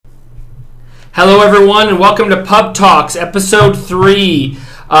Hello, everyone, and welcome to Pub Talks, Episode 3.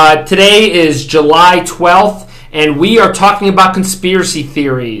 Today is July 12th, and we are talking about conspiracy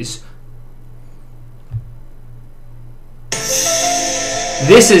theories.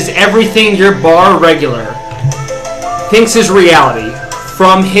 This is everything your bar regular thinks is reality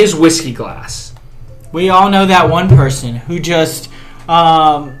from his whiskey glass. We all know that one person who just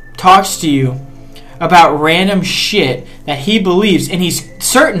talks to you about random shit that he believes, and he's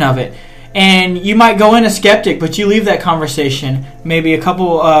certain of it. And you might go in a skeptic, but you leave that conversation maybe a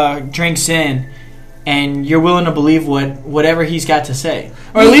couple drinks in, and you're willing to believe whatever he's got to say,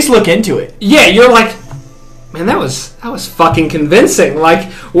 or at least look into it. Yeah, you're like, man, that was fucking convincing.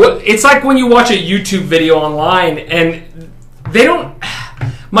 Like, it's like when you watch a YouTube video online, and they don't.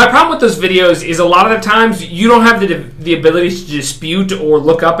 My problem with those videos is a lot of the times you don't have the ability to dispute or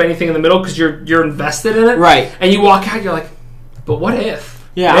look up anything in the middle because you're invested in it, right? And you walk out, you're like, but what if?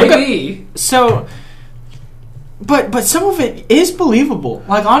 Yeah, maybe. But some of it is believable.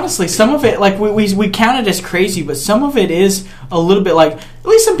 Like, honestly, some of it, like, we count it as crazy, but some of it is a little bit like, at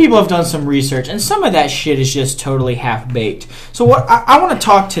least some people have done some research, and some of that shit is just totally half-baked. So what I want to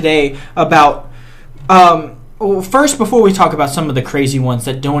talk today about, first, before we talk about some of the crazy ones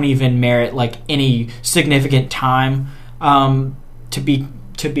that don't even merit, like, any significant time to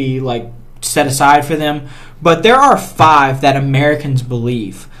be like, set aside for them, but there are 5 that Americans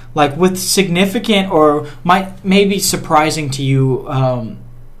believe, like, with significant or maybe surprising to you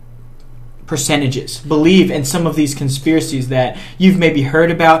percentages, believe in some of these conspiracies that you've maybe heard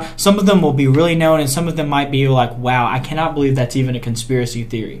about. Some of them will be really known, and some of them might be like, wow, I cannot believe that's even a conspiracy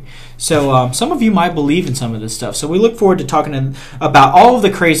theory. So some of you might believe in some of this stuff. So we look forward to talking about all of the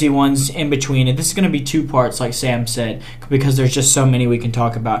crazy ones in between, and this is going to be 2 parts, like Sam said, because there's just so many we can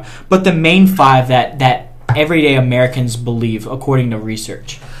talk about. But the main 5 that everyday Americans believe, according to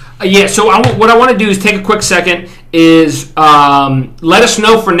research. So what I want to do is take a quick second is let us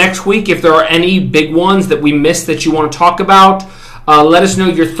know for next week if there are any big ones that we missed that you want to talk about. Let us know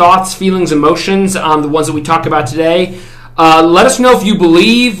your thoughts, feelings, emotions on the ones that we talked about today. Let us know if you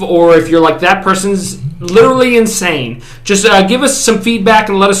believe or if you're like, that person's literally insane. Just give us some feedback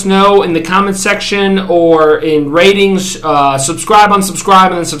and let us know in the comments section or in ratings. Subscribe, unsubscribe,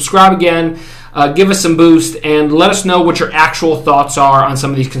 and then subscribe again. Give us some boost and let us know what your actual thoughts are on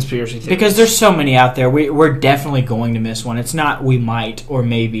some of these conspiracy theories. Because there's so many out there. We're definitely going to miss one. It's not we might or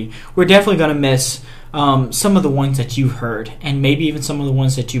maybe. We're definitely going to miss some of the ones that you've heard and maybe even some of the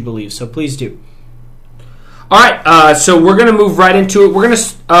ones that you believe. So please do. All right. So we're going to move right into it. We're going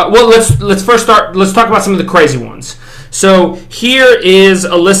to let's first start. Let's talk about some of the crazy ones. So here is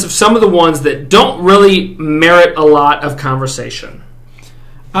a list of some of the ones that don't really merit a lot of conversation.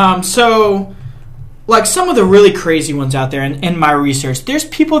 Like, some of the really crazy ones out there in my research, there's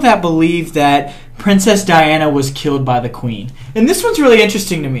people that believe that Princess Diana was killed by the Queen. And this one's really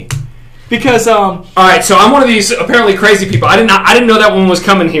interesting to me. Because, all right, so I'm one of these apparently crazy people. I didn't know that one was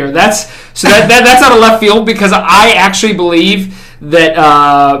coming here. That's out of left field because I actually believe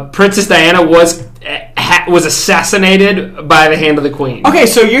that Princess Diana was assassinated by the hand of the Queen. Okay,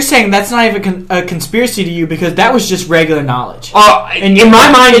 so you're saying that's not even a conspiracy to you because that was just regular knowledge. In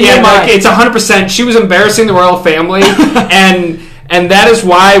my mind, it's 100%. She was embarrassing the royal family, and that is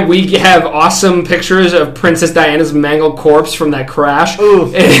why we have awesome pictures of Princess Diana's mangled corpse from that crash.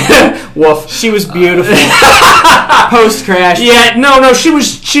 Ooh, woof. She was beautiful. Post crash. Yeah, no, she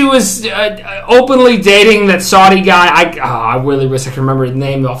was openly dating that Saudi guy. I really wish I could remember his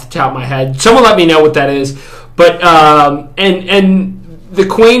name off the top of my head. Someone let me know what that is. But and the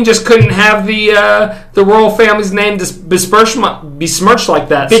Queen just couldn't have the royal family's name besmirched like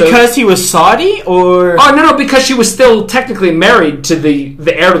that. Because he was Saudi, or no, because she was still technically married to the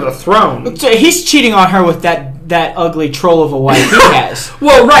heir to the throne. So he's cheating on her with that ugly troll of a wife he has.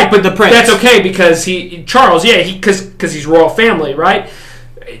 Well, right, but the prince. That's okay because Charles, because he's royal family, right?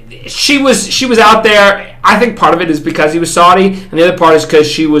 She was out there. I think part of it is because he was Saudi, and the other part is because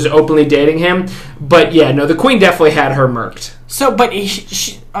she was openly dating him. But yeah, no, the Queen definitely had her murked. So, but if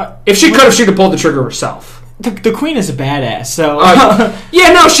she could have pulled the trigger herself. The Queen is a badass. So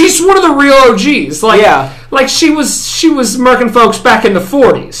yeah, no, she's one of the real OGs. Like, yeah, like she was murking folks back in the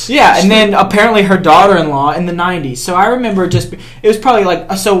 40s. Yeah, and then apparently her daughter-in-law in the 90s. So I remember it was probably like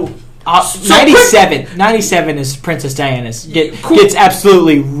 97 is Princess Diana's. Gets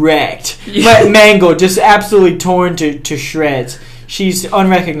absolutely wrecked. Yeah. Mangled, just absolutely torn to shreds. She's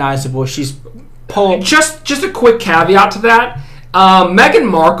unrecognizable. She's pulled. Just a quick caveat to that. Meghan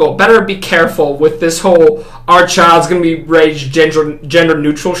Markle better be careful with this whole our child's going to be raised gender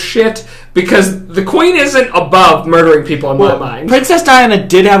neutral shit, because the Queen isn't above murdering people in my mind. Princess Diana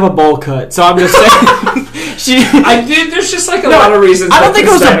did have a bowl cut, so I'm just saying. There's just like a lot of reasons. I don't think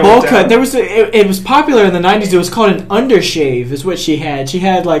it was a bowl cut. There was it was popular in the 90s. It was called an undershave, is what she had. She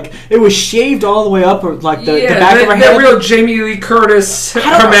had like it was shaved all the way up, or like the back of her head. That real Jamie Lee Curtis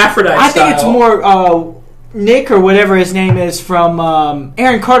hermaphrodite I think it's more. Nick, or whatever his name is, from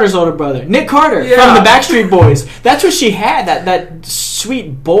Aaron Carter's older brother. Nick Carter from the Backstreet Boys. That's what she had, that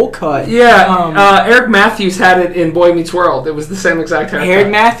sweet bowl cut. Yeah, Eric Matthews had it in Boy Meets World. It was the same exact haircut. Eric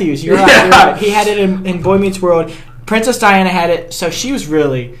Matthews, you're right. You're right. He had it in Boy Meets World. Princess Diana had it, so she was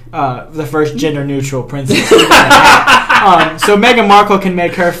really the first gender-neutral princess. So Meghan Markle can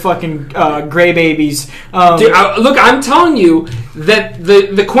make her fucking gray babies. Dude, look, I'm telling you that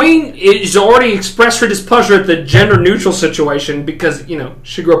the Queen has already expressed her displeasure at the gender-neutral situation because,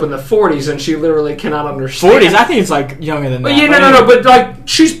 she grew up in the 40s and she literally cannot understand. 40s? I think it's like younger than that. Yeah, no, but like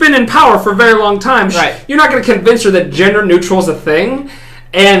she's been in power for a very long time. Right. You're not going to convince her that gender-neutral is a thing.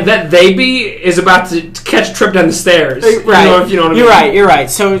 And that baby is about to catch a trip down the stairs. Right. If you know what I mean. You're right.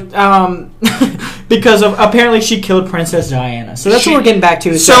 So, because of apparently she killed Princess Diana. So that's what we're getting back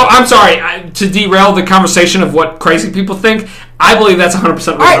to. So, I'm sorry, to derail the conversation of what crazy people think, I believe that's 100%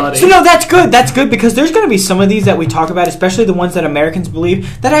 reality. All right, so no, that's good. That's good, because there's going to be some of these that we talk about, especially the ones that Americans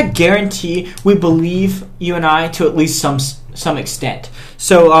believe, that I guarantee we believe, you and I, to at least some extent.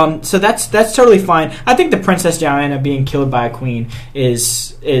 So that's totally fine. I think the Princess Diana being killed by a queen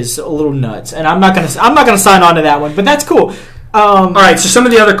is a little nuts, and I'm not gonna sign on to that one, but that's cool. All right, so some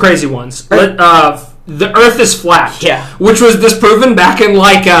of the other crazy ones. The Earth is flat. Yeah. Which was disproven back in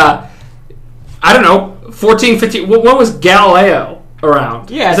like I don't know, 14, 15. When was Galileo around?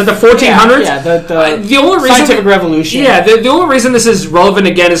 Yeah, is it the 1400s? Yeah, the only reason scientific revolution. Yeah, the only reason this is relevant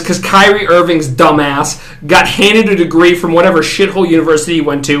again is because Kyrie Irving's dumbass got handed a degree from whatever shithole university he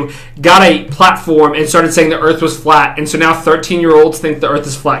went to, got a platform, and started saying the Earth was flat, and so now 13-year-olds think the Earth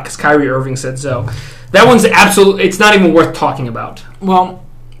is flat because Kyrie Irving said so. That one's absolutely, it's not even worth talking about. Well,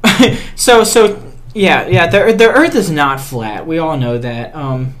 Yeah, the Earth is not flat. We all know that.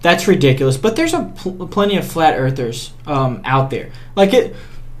 That's ridiculous. But there's plenty of flat earthers out there. Like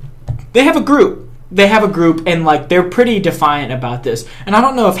they have a group. And like they're pretty defiant about this. And I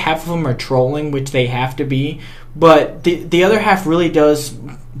don't know if half of them are trolling, which they have to be. But the other half really does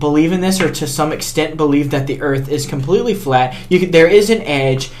believe in this, or to some extent believe that the Earth is completely flat. There is an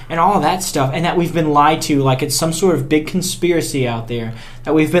edge and all of that stuff, and that we've been lied to. Like it's some sort of big conspiracy out there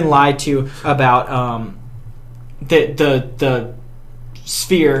that we've been lied to about the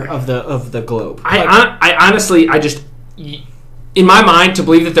sphere of the globe. I honestly, in my mind, to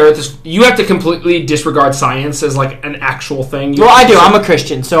believe that the Earth is, you have to completely disregard science as like an actual thing. Well, I do. I'm a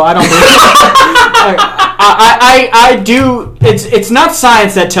Christian, so I don't believe I do. It's not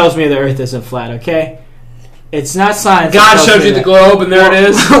science that tells me the Earth isn't flat. Okay, it's not science. God showed you the globe, and there it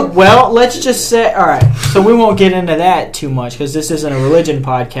is. Well, let's just say, all right. So we won't get into that too much because this isn't a religion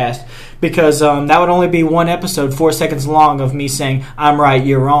podcast. Because that would only be one episode, 4 seconds long, of me saying I'm right,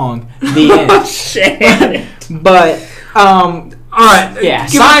 you're wrong. The end. Oh, shit. But all right. Yeah.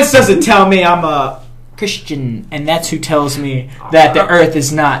 Science doesn't tell me I'm a Christian, and that's who tells me that the Earth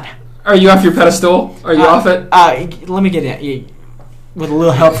is not. Are you off your pedestal? Are you off it? Let me get it with a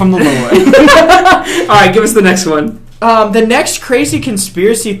little help from the Lord. All right, give us the next one. The next crazy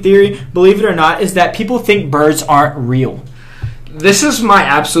conspiracy theory, believe it or not, is that people think birds aren't real. This is my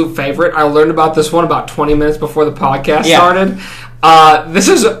absolute favorite. I learned about this one about 20 minutes before the podcast started. This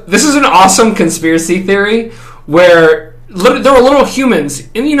is an awesome conspiracy theory where there are little humans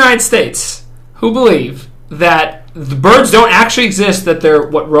in the United States who believe that the birds don't actually exist, that they're,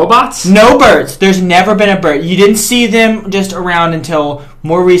 robots? No birds. There's never been a bird. You didn't see them just around until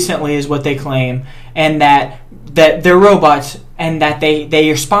more recently is what they claim, and that they're robots and that they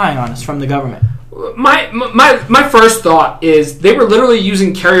are spying on us from the government. My first thought is they were literally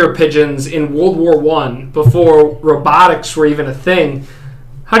using carrier pigeons in World War I before robotics were even a thing.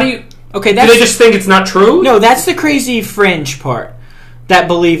 How do you... Okay, do they just think it's not true? No, that's the crazy fringe part. That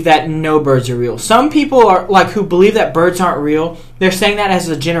believe that no birds are real. Some people are who believe that birds aren't real. They're saying that as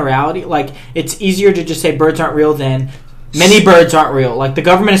a generality. Like it's easier to just say birds aren't real than many birds aren't real. Like the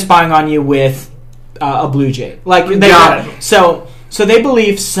government is spying on you with a blue jay. Like they got it. So they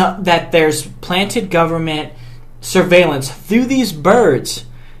believe that there's planted government surveillance through these birds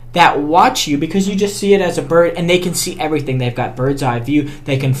that watch you because you just see it as a bird, and they can see everything. They've got bird's eye view.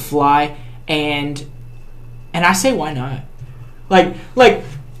 They can fly, and I say why not? Like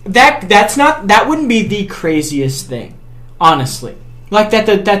that wouldn't be the craziest thing. honestly. Like that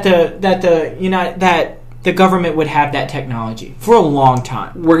the government would have that technology for a long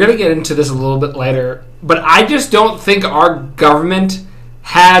time. We're going to get into this a little bit later, but I just don't think our government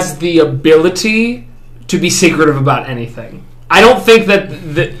has the ability to be secretive about anything. I don't think that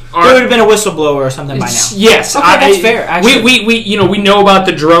there would have been a whistleblower or something by now. Yes, okay, that's fair. Actually. We know about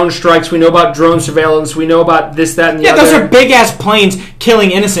the drone strikes. We know about drone surveillance. We know about this, that, and the other. Yeah, those are big ass planes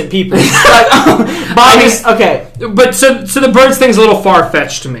killing innocent people. Okay, but so the birds thing's a little far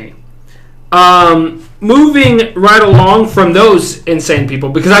fetched to me. Moving right along from those insane people,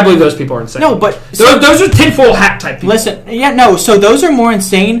 because I believe those people are insane. No, but those are tinfoil hat type people. Listen, so those are more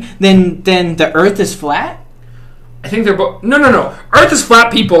insane than the Earth is flat. I think they're both. No. Earth is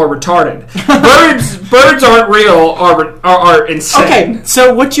flat. People are retarded. Birds aren't real. Are insane. Okay,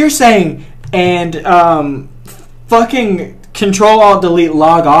 so what you're saying, and fucking Control-Alt-Delete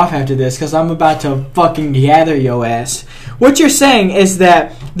log off after this, because I'm about to fucking gather your ass. What you're saying is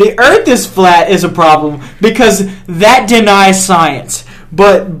that the Earth is flat is a problem because that denies science.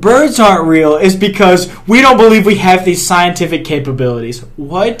 But birds aren't real is because we don't believe we have these scientific capabilities.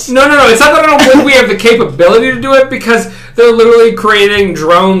 What? No. It's not that I don't believe we have the capability to do it, because they're literally creating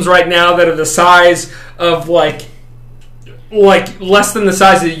drones right now that are the size of like less than the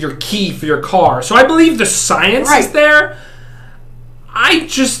size of your key for your car. So I believe the science is there. I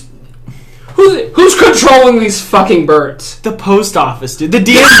just... Who's controlling these fucking birds? The post office, dude. The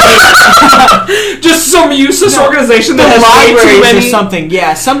DMV. Just some useless organization that has libraries way too many. Or something.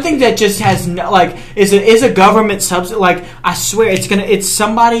 Yeah, something that just has is a government subsidy. Like, I swear, it's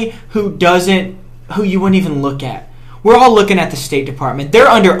somebody who you wouldn't even look at. We're all looking at the State Department. They're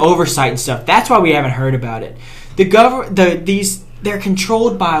under oversight and stuff. That's why we haven't heard about it. They're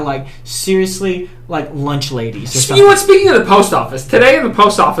controlled by seriously lunch ladies. Or something. You know what? Speaking of the post office, today in the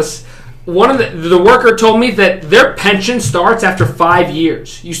post office, one of the worker told me that their pension starts after 5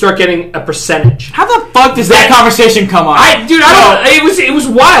 years. You start getting a percentage. How the fuck does that conversation come up? I don't know. It was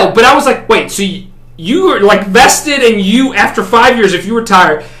wild, but I was like, wait, so you were vested, and you after 5 years, if you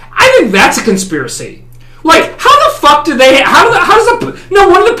retire, I think that's a conspiracy. How the fuck do they?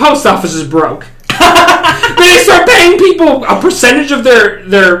 One of the post offices broke. They start paying people a percentage of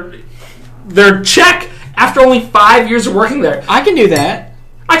their check after only 5 years of working there. I can do that.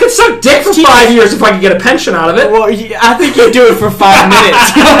 I could suck dick for 5 years if I could get a pension out of it. Well, I think you do it for 5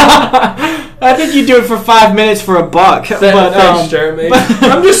 minutes. I think you do it for 5 minutes for $1. Thanks, Jeremy.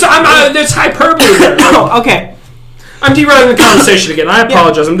 There's hyperbole there. Okay. I'm derailing the conversation again. I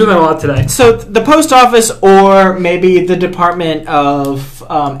apologize. I'm doing that a lot today. So the post office, or maybe the Department of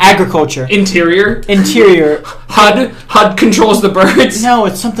Agriculture. Interior. HUD controls the birds. No,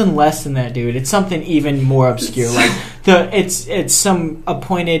 it's something less than that, dude. It's something even more obscure. It's some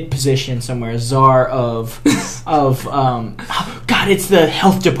appointed position somewhere, czar of God, it's the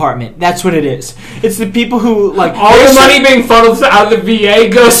health department. That's what it is. It's the people who all the money being funneled out of the VA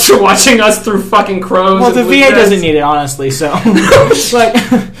goes to watching us through fucking crows. Well, the VA doesn't need it, honestly. So,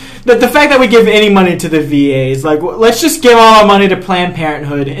 the fact that we give any money to the VA is let's just give all our money to Planned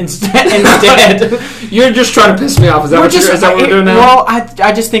Parenthood instead. You're just trying to piss me off. Is that what we're doing now? Well,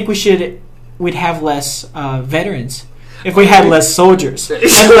 I just think we'd have less veterans. If we had less soldiers, and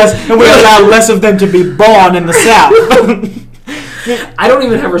we allowed less of them to be born in the South. I don't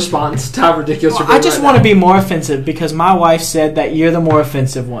even have a response to how ridiculous you're being. I just want to be more offensive because my wife said that you're the more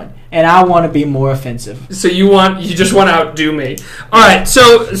offensive one, and I want to be more offensive. So you just want to outdo me. All right.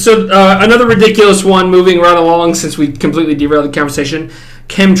 So another ridiculous one. Moving right along, since we completely derailed the conversation.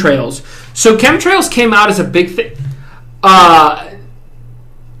 Chemtrails. So chemtrails came out as a big thing.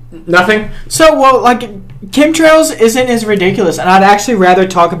 Nothing. So chemtrails isn't as ridiculous, and I'd actually rather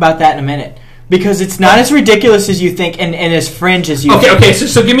talk about that in a minute. Because it's not as ridiculous as you think and as fringe as you think. Okay,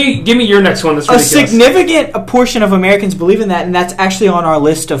 so give me your next one that's ridiculous. A significant portion of Americans believe in that, and that's actually on our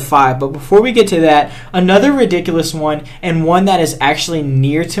list of 5. But before we get to that, another ridiculous one, and one that is actually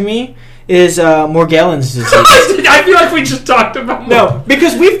near to me, is Morgellons disease. I feel like we just talked about No,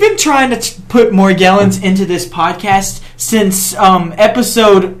 because we've been trying to put Morgellons into this podcast since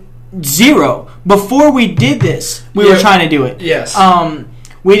episode 0. Before we did this, we were trying to do it. Yes.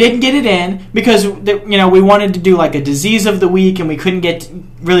 We didn't get it in because we wanted to do a disease of the week, and we couldn't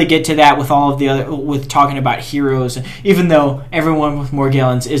really get to that with all of the other with talking about heroes. Even though everyone with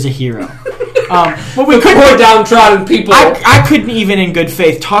Morgellons is a hero, but we couldn't put downtrodden people. I couldn't even in good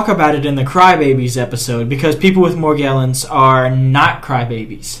faith talk about it in the Crybabies episode because people with Morgellons are not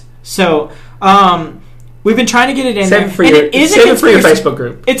crybabies. So We've been trying to get it in Save there. it for And your, it is save a it for your conspiracy. Facebook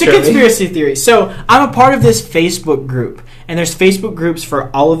group. It's a Jeremy. conspiracy theory. So I'm a part of this Facebook group, and there's Facebook groups for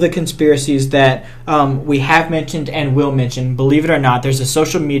all of the conspiracies that we have mentioned and will mention. Believe it or not, there's a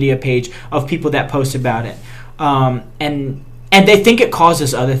social media page of people that post about it, and they think it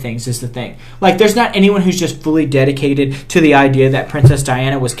causes other things. Is the thing. Like, there's not anyone who's just fully dedicated to the idea that Princess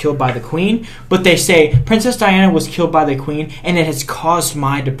Diana was killed by the Queen, but they say Princess Diana was killed by the Queen, and it has caused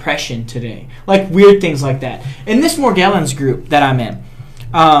my depression today. Like, weird things like that. In this Morgellons group that I'm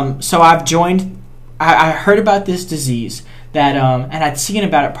in, so I've joined. I heard about this disease that, and I'd seen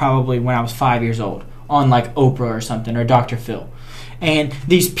about it probably when I was 5 years old on like Oprah or something, or Dr. Phil, and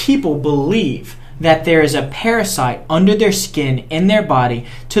these people believe that there is a parasite under their skin in their body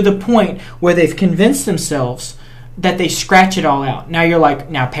to the point where they've convinced themselves that they scratch it all out. Now you're like,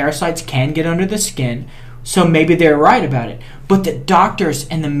 now parasites can get under the skin, so maybe they're right about it. But the doctors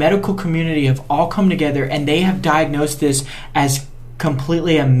and the medical community have all come together and they have diagnosed this as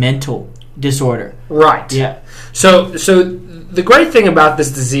completely a mental disorder. Right. Yeah. So the great thing about this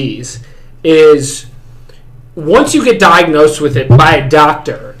disease is once you get diagnosed with it by a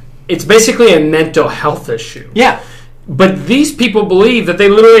doctor, it's basically a mental health issue. Yeah. But these people believe that they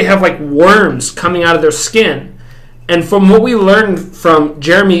literally have like worms coming out of their skin. And from what we learned from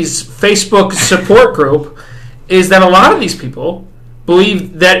Jeremy's Facebook support group is that a lot of these people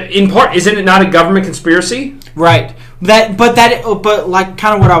believe that in part, isn't it not a government conspiracy? Right. But like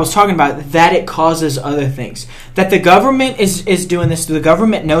kind of what I was talking about, that it causes other things. That the government is doing this. The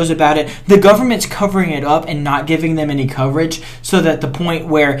government knows about it. The government's covering it up and not giving them any coverage, so that the point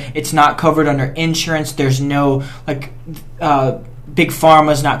where it's not covered under insurance, there's no like big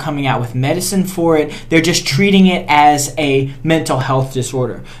pharma's not coming out with medicine for it. They're just treating it as a mental health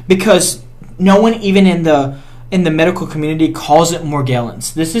disorder because no one even in the medical community calls it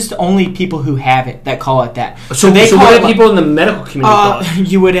Morgellons. This is the only people who have it that call it that. So what do people in the medical community call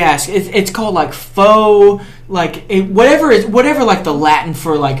it? You would ask. It's called like faux, like whatever like the Latin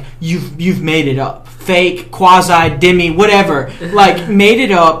for like you've made it up, fake, quasi, demi, whatever, like made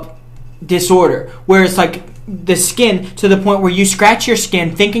it up disorder, where it's like the skin to the point where you scratch your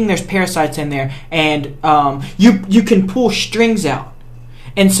skin thinking there's parasites in there, and you can pull strings out.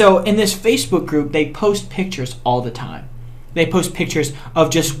 And so in this Facebook group, they post pictures all the time. They post pictures of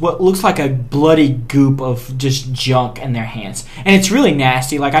just what looks like a bloody goop of just junk in their hands. And it's really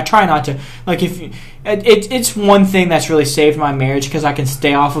nasty. Like, I try not to... Like, it's one thing that's really saved my marriage because I can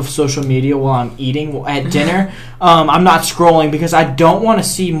stay off of social media while I'm eating at dinner. I'm not scrolling because I don't want to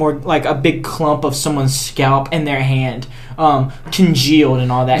see more like a big clump of someone's scalp in their hand. Congealed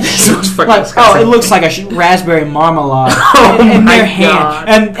and all that. It looks like a raspberry marmalade in their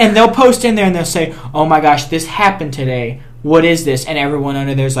hand. And they'll post in there and they'll say, "Oh my gosh, this happened today. What is this?" And everyone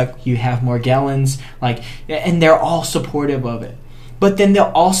under there's like, "You have Morgellons," like, and they're all supportive of it. But then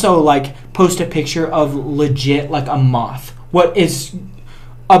they'll also like post a picture of legit like a moth. What is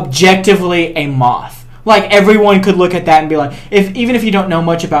objectively a moth? Like, everyone could look at that and be like, even if you don't know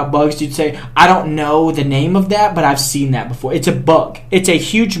much about bugs, you'd say, I don't know the name of that, but I've seen that before. It's a bug. It's a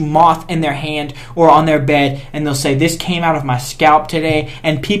huge moth in their hand or on their bed, and they'll say, this came out of my scalp today,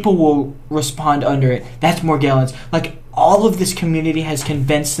 and people will respond under it. That's Morgellons. Like, all of this community has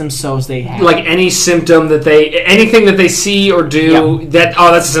convinced themselves they have. Like, any symptom anything that they see or do, that's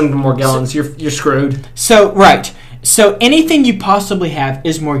a symptom of Morgellons. You're screwed. So, right. So, anything you possibly have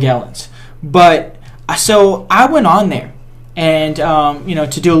is Morgellons. But... So I went on there and,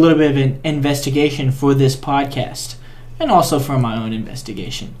 to do a little bit of an investigation for this podcast and also for my own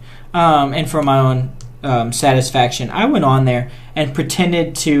investigation and for my own satisfaction. I went on there and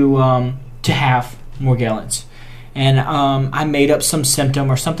pretended to have Morgellons. And I made up some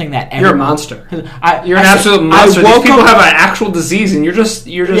symptom or something that you're a monster. You're an absolute monster. These people have an actual disease, and you're just.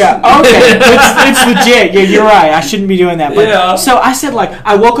 Yeah. Okay. it's legit. Yeah, you're right. I shouldn't be doing that. But, yeah. So I said, like,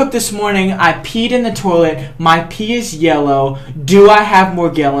 I woke up this morning. I peed in the toilet. My pee is yellow. Do I have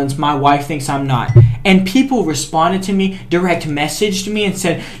Morgellons? My wife thinks I'm not. And people responded to me, direct messaged me, and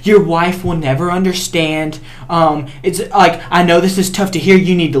said, your wife will never understand. It's like, I know this is tough to hear.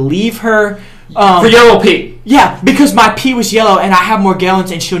 You need to leave her. For yellow pee. Yeah, because my pee was yellow and I have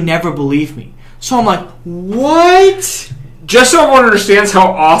Morgellons and she'll never believe me. So I'm like, what? Just so everyone understands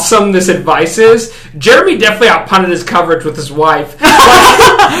how awesome this advice is, Jeremy definitely outpunted his coverage with his wife.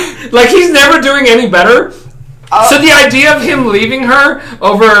 Like he's never doing any better. So the idea of him leaving her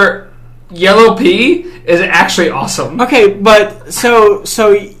over yellow pee is actually awesome. Okay, but so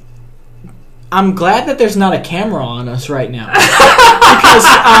I'm glad that there's not a camera on us right now. Because,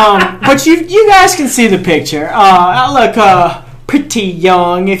 but you guys can see the picture. I look pretty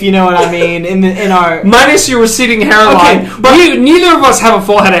young, if you know what I mean. In our minus your receding hairline. Okay, but neither of us have a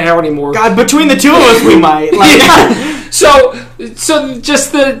full head of hair anymore. God, between the two of us, we might. Like, yeah. So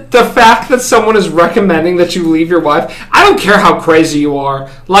just the fact that someone is recommending that you leave your wife, I don't care how crazy you are.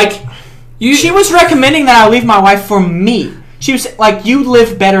 Like, she was recommending that I leave my wife for me. She was like, you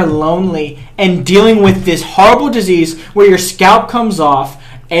live better lonely and dealing with this horrible disease where your scalp comes off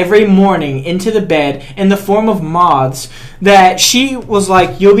every morning into the bed in the form of moths, that she was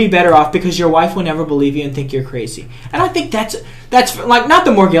like, you'll be better off because your wife will never believe you and think you're crazy. And I think that's like, not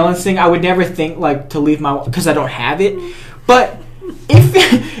the Morgellons thing. I would never think like to leave my, because I don't have it. But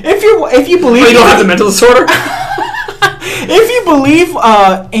if you believe, you don't have the mental disorder. If you believe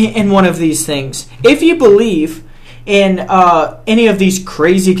in one of these things, if you believe in any of these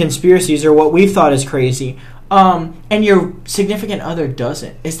crazy conspiracies or what we thought is crazy, and your significant other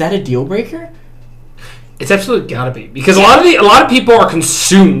doesn't, is that a deal breaker? It's absolutely gotta be, because a lot of people are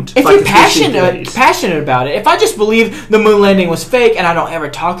consumed. If you're passionate about it, if I just believe the moon landing was fake and I don't ever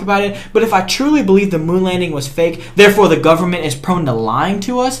talk about it, but if I truly believe the moon landing was fake, therefore the government is prone to lying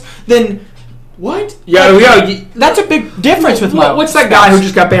to us, then what? Yeah. That's a big difference with my. What's that guy who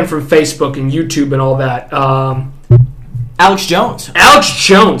just got banned from Facebook and YouTube and all that? Alex Jones. Alex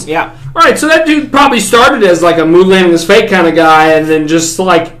Jones. Yeah. All right, so that dude probably started as like a moon landing is fake kind of guy, and then just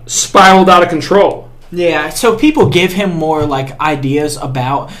like spiraled out of control. Yeah, so people give him more like ideas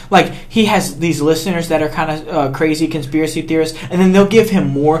about, like, he has these listeners that are kind of crazy conspiracy theorists, and then they'll give him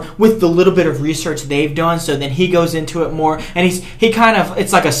more with the little bit of research they've done, so then he goes into it more, and he kind of,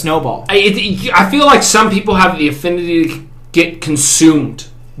 it's like a snowball. I feel like some people have the affinity to get consumed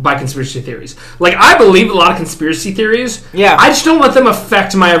by conspiracy theories. Like, I believe a lot of conspiracy theories. Yeah. I just don't let them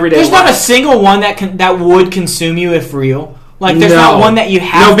affect my everyday life. There's not a single one that would consume you if real. Like, there's not one that you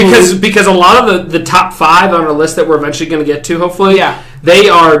have. No, because a lot of the top 5 on our list that we're eventually going to get to, hopefully, yeah, they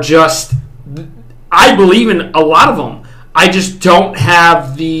are just, I believe in a lot of them. I just don't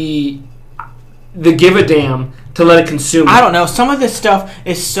have the give a damn to let it consume me. I don't know. Some of this stuff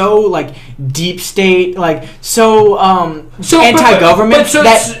is so, like, deep state, like, so anti-government. But so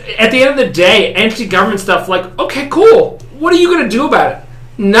at the end of the day, anti-government stuff, like, okay, cool. What are you going to do about it?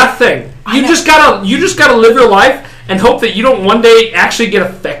 Nothing. You just gotta live your life and hope that you don't one day actually get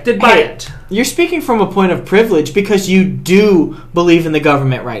affected by it. You're speaking from a point of privilege because you do believe in the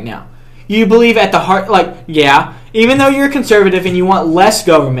government right now. You believe at the heart, like, yeah, even though you're conservative and you want less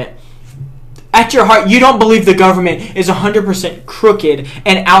government, at your heart, you don't believe the government is 100% crooked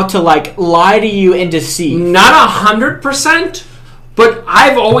and out to, like, lie to you and deceive. Not 100%, but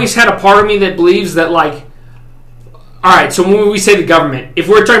I've always had a part of me that believes that, like, all right, so when we say the government, if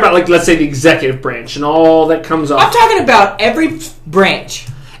we're talking about, like, let's say the executive branch and all that comes off. I'm talking about every branch.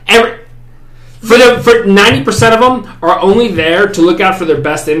 For 90% of them are only there to look out for their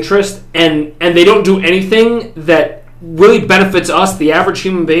best interest, and they don't do anything that really benefits us, the average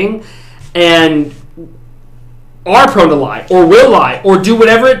human being, and are prone to lie, or will lie, or do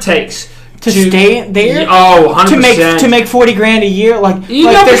whatever it takes to stay there? Oh, 100%. To make $40,000 a year?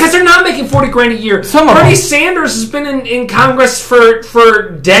 Because they're not making $40,000 a year. Bernie Sanders has been in Congress for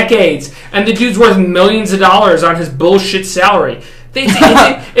decades, and the dude's worth millions of dollars on his bullshit salary.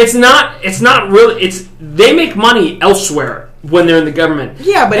 It's not really. They make money elsewhere when they're in the government.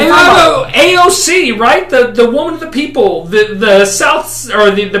 Yeah, but AOC, right? The woman of the people, the South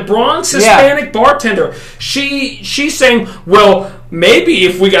or the Bronx Hispanic bartender. She's saying, well, maybe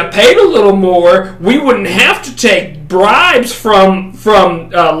if we got paid a little more, we wouldn't have to take bribes from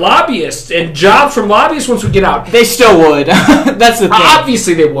lobbyists and jobs from lobbyists once we get out. They still would. That's the thing.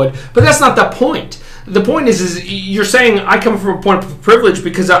 Obviously they would, but that's not the point. The point is you're saying I come from a point of privilege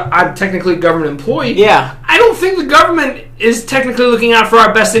because I'm technically a government employee. Yeah. I don't think the government is technically looking out for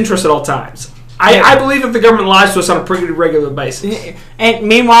our best interests at all times. I believe that the government lies to us on a pretty regular basis. And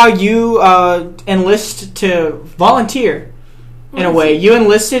meanwhile, you enlist to volunteer, in a way. You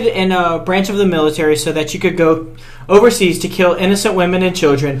enlisted in a branch of the military so that you could go overseas to kill innocent women and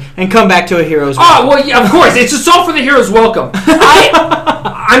children and come back to a hero's welcome. Oh, well, yeah, of course. It's just all for the hero's welcome.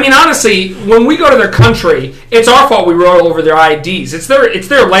 I mean, honestly, when we go to their country, it's our fault we roll over their IDs. It's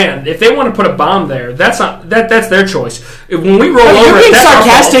their land. If they want to put a bomb there, that's their choice. When we roll over, you're being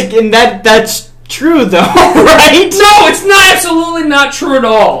that's sarcastic, and that's true, though, right? No, it's not. Absolutely not true at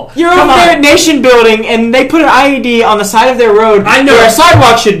all. You're over there at nation building, and they put an IED on the side of their road where a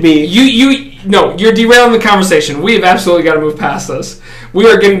sidewalk should be. No, you're derailing the conversation. We have absolutely got to move past this. We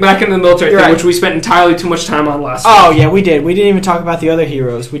are getting back into the military thing, which we spent entirely too much time on last week. Oh, yeah, we did. We didn't even talk about the other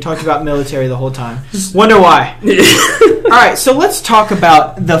heroes. We talked about military the whole time. Wonder why. All right, so let's talk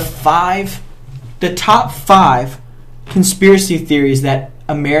about the top 5 conspiracy theories that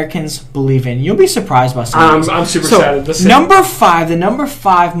Americans believe in. You'll be surprised by some of these. I'm super excited. Listen. The number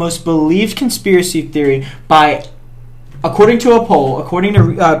 5 most believed conspiracy theory according to a poll, according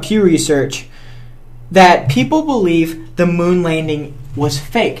to Pew Research, that people believe the moon landing was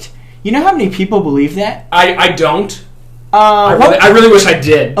faked. You know how many people believe that? I don't. I really wish I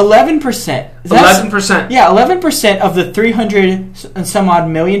did. 11%. 11%. Yeah, 11% of the 300 and some odd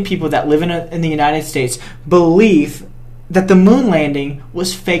million people that live in the United States believe that the moon landing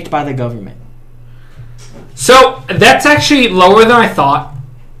was faked by the government. So that's actually lower than I thought,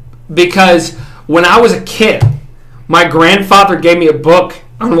 because when I was a kid, my grandfather gave me a book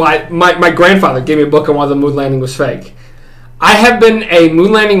on why my grandfather gave me a book on why the moon landing was fake. I have been a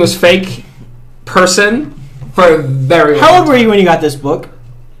moon landing was fake person for a very long time. How old were you when you got this book?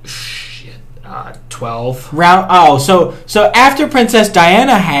 12. So after Princess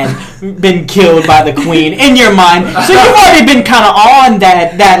Diana had been killed by the Queen in your mind, so you've already been kind of on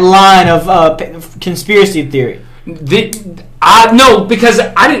that line of conspiracy theory. No, because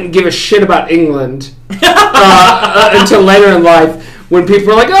I didn't give a shit about England until later in life, when people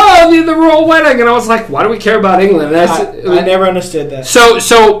were like, "Oh, the royal wedding," and I was like, "Why do we care about England?" I never understood that.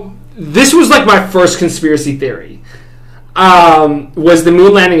 So this was like my first conspiracy theory. Was the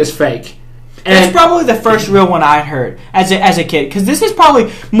moon landing is fake. And that's probably the first real one I heard as a kid, because this is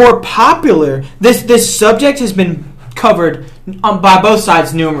probably more popular. This subject has been covered by both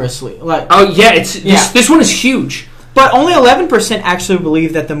sides numerously. This one is huge. But only 11% actually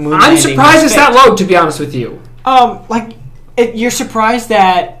believe that the moon landing. I'm surprised it's that low, to be honest with you. You're surprised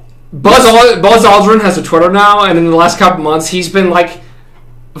that Buzz Aldrin has a Twitter now, and in the last couple months, he's been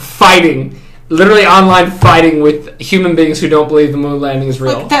literally online fighting with human beings who don't believe the moon landing is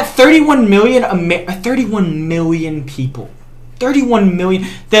real. That 31 million people. 31 million.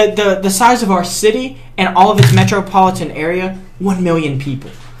 The size of our city and all of its metropolitan area, 1 million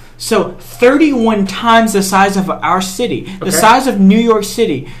people. So 31 times the size of our city, the size of New York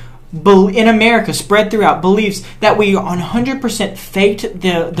City, in America, spread throughout, believes that we 100% faked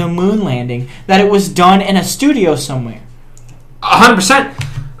the moon landing, that it was done in a studio somewhere. 100%.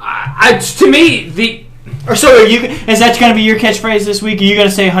 To me, is that going to be your catchphrase this week? Are you going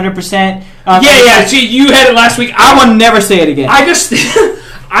to say 100%? Yeah. See, you had it last week. I will never say it again.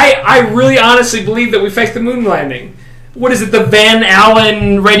 I really honestly believe that we faked the moon landing. What is it? The Van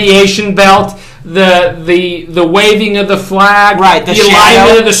Allen radiation belt, the waving of the flag, right? The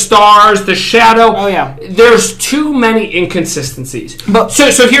alignment of the stars, the shadow. Oh yeah. There's too many inconsistencies. But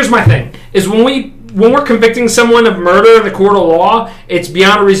so here's my thing: is when we're convicting someone of murder in the court of law, it's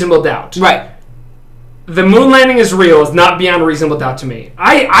beyond a reasonable doubt. Right. The moon landing is real is not beyond a reasonable doubt to me.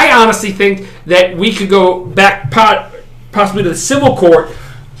 I honestly think that we could go back possibly to the civil court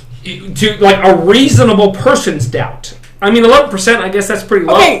to a reasonable person's doubt. I mean, 11%, I guess that's pretty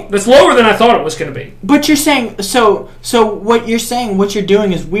low. Okay. That's lower than I thought it was going to be. But you're saying, so what you're saying, what you're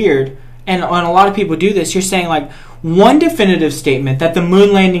doing is weird, and a lot of people do this. You're saying, one definitive statement that the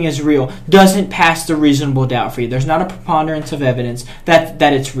moon landing is real doesn't pass the reasonable doubt for you. There's not a preponderance of evidence that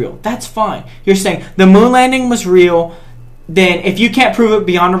it's real. That's fine. You're saying the moon landing was real, then if you can't prove it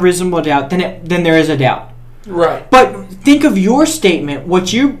beyond a reasonable doubt, then there is a doubt. Right. But think of your statement,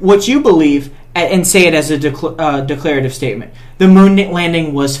 what you believe, and say it as a declarative statement. The moon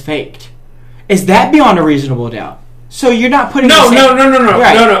landing was faked. Is that beyond a reasonable doubt? So you're not putting no.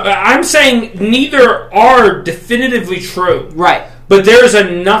 Right. No. I'm saying neither are definitively true. Right. But there's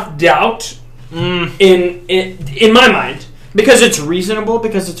enough doubt in my mind because it's reasonable.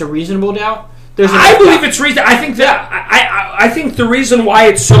 Because it's a reasonable doubt. I believe it's reason. I think that I think the reason why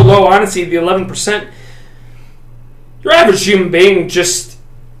it's so low, honestly, the 11%. Your average human being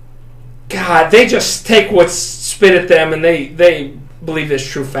they just take what's spit at them and they believe it's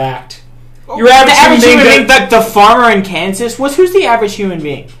true fact. Your average human being, the farmer in Kansas, who's the average human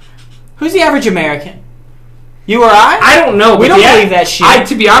being? Who's the average American? You or I? I don't know. We don't believe that shit.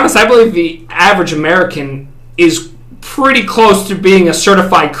 To be honest, I believe the average American is pretty close to being a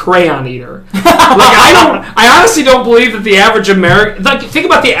certified crayon eater. I honestly don't believe that the average American. Think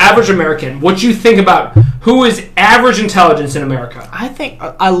about the average American. What you think about who is average intelligence in America? I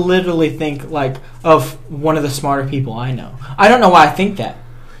literally think of one of the smarter people I know. I don't know why I think that.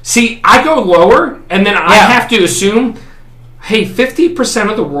 See, I go lower, and then I have to assume, hey,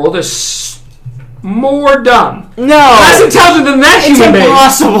 50% of the world is more dumb. No, less intelligent than that human being.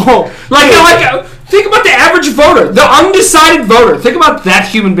 It's impossible. Think about the average voter, the undecided voter. Think about that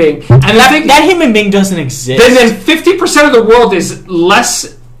human being, and that human being doesn't exist. Then 50% of the world is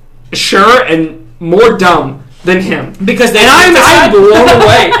less sure and more dumb than him. Because I'm blown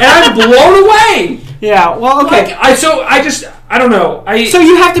away. And I'm blown away. Yeah. Well, okay. I don't know. So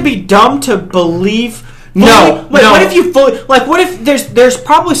you have to be dumb to believe. No. What if you fully what if there's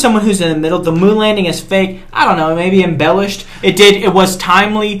probably someone who's in the middle? The moon landing is fake. I don't know. Maybe embellished. It was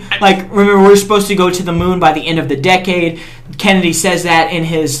timely. Like, remember, we're supposed to go to the moon by the end of the decade. Kennedy says that in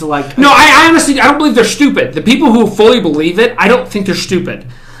his like. No, I honestly don't believe they're stupid. The people who fully believe it, I don't think they're stupid.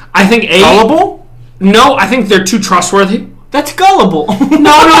 I think gullible. No, I think they're too trustworthy. That's gullible.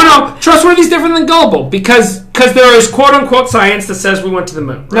 No. Trustworthy is different than gullible because there is quote unquote science that says we went to the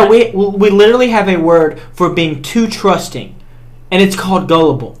moon. Right? No, we literally have a word for being too trusting, and it's called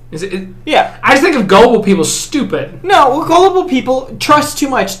gullible. Is it? Yeah. I just think of gullible people stupid. No, gullible people trust too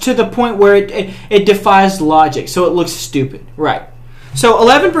much to the point where it defies logic, so it looks stupid. Right. So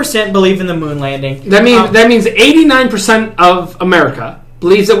 11% believe in the moon landing. That means 89% of America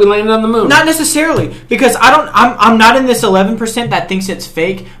believes that we landed on the moon. Not necessarily, because I'm not in this 11% that thinks it's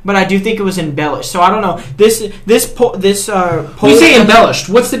fake, but I do think it was embellished. So I don't know. This poll. You say embellished.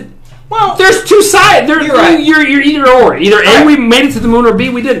 What's the? Well, there's two sides. You're right. You're either or. Either A, we made it to the moon, or B,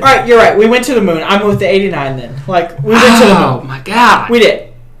 we didn't. All right, you're right. We went to the moon. I'm with the 89 then. Like, we went to the moon. Oh my god. We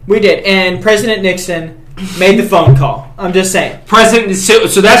did. And President Nixon made the phone call. I'm just saying.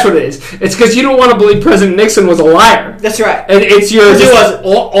 So that's what it is. It's because you don't want to believe President Nixon was a liar. That's right. And it's your. He was.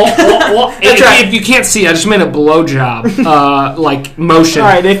 That's right. If you can't see, I just made a blowjob like motion. All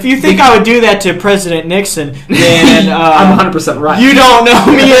right. If you think I would do that to President Nixon, then I'm 100% right. You don't know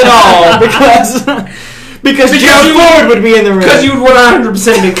me at all because Gerald Ford would be in the room. Because you would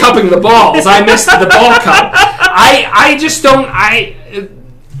 100% be cupping the balls. I missed the ball cup. I just don't.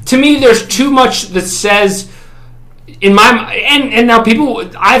 To me, there's too much that says in my and now people.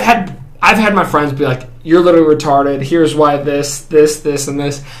 I've had my friends be like, "You're literally retarded. Here's why this, and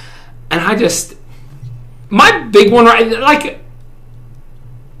this," and I just my big one like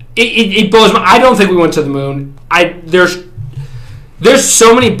it blows my. I don't think we went to the moon. There's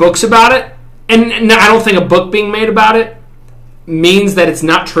so many books about it, and I don't think a book being made about it means that it's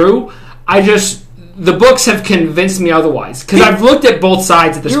not true. The books have convinced me otherwise because I've looked at both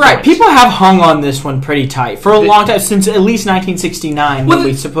sides at this point. You're right. People have hung on this one pretty tight for a long time, since at least 1969 when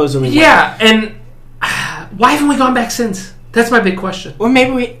we supposedly went. Yeah, and why haven't we gone back since? That's my big question. Well,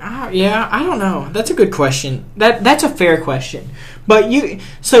 maybe we... yeah, I don't know. That's a good question. That's a fair question. But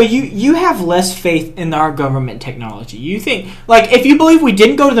you have less faith in our government technology. You think... Like, if you believe we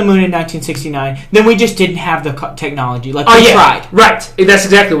didn't go to the moon in 1969, then we just didn't have the technology. Like, we tried. Right. That's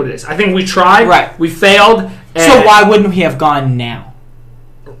exactly what it is. I think we tried. Right. We failed. So why wouldn't we have gone now?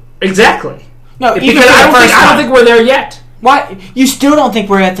 Exactly. No, because I don't think we're there yet. Why? You still don't think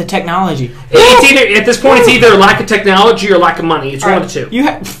we're at the technology? It's either at this point. It's either lack of technology or lack of money. It's one of the two. You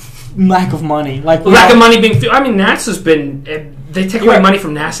have lack of money, like lack of money being. I mean, NASA's been. They take away money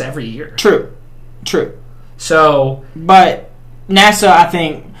from NASA every year. True. So, but NASA, I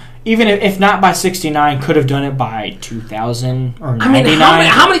think, even if not by 69, could have done it by 2000 or 99. I mean,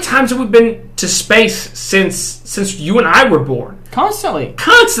 how many times have we been to space since you and I were born? Constantly.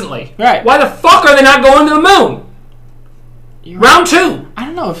 Right. Why the fuck are they not going to the moon? Round 2. I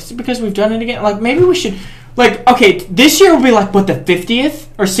don't know if it's because we've done it again. Like, maybe we should... Like, okay, this year will be like, what, the 50th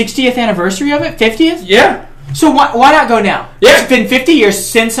or 60th anniversary of it? 50th? Yeah. So why not go now? Yeah. It's been 50 years,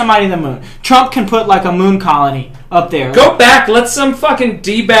 send somebody to the moon. Trump can put, like, a moon colony up there. Go back, let some fucking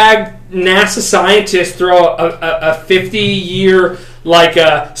D-bag NASA scientist throw a 50-year, like,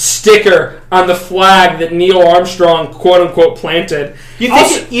 a sticker on the flag that Neil Armstrong, quote-unquote, planted.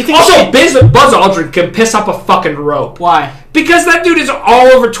 Also, Buzz Aldrin can piss up a fucking rope. Why? Because that dude is all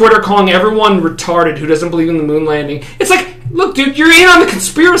over Twitter calling everyone retarded who doesn't believe in the moon landing. It's like, look, dude, you're in on the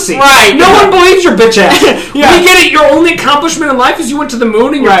conspiracy. Right. No one believes your bitch ass. Yeah. We get it. Your only accomplishment in life is you went to the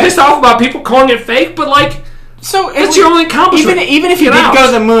moon and you're pissed off about people calling it fake, but, like, so it's your only accomplishment. Even if he did go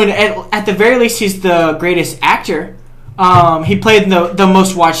to the moon, at the very least, he's the greatest actor. He played the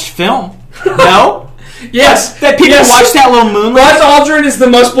most watched film. No? Yes. That people watch that little moon. Buzz Aldrin is the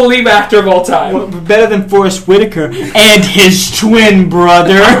most believed actor of all time. Well, better than Forrest Whitaker and his twin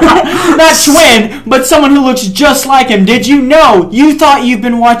brother. Not twin, but someone who looks just like him. Did you know? You thought you've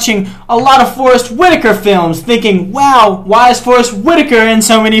been watching a lot of Forrest Whitaker films, thinking, wow, why is Forrest Whitaker in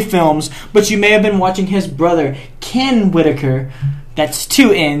so many films? But you may have been watching his brother, Ken Whitaker. That's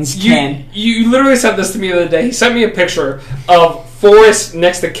 2 N's, Ken. You literally sent this to me the other day. He sent me a picture of Forrest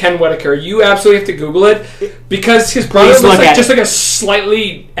next to Ken Whitaker. You absolutely have to Google it because his brother looks like just like a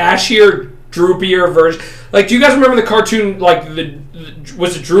slightly ashier, droopier version. Like, do you guys remember the cartoon? Like,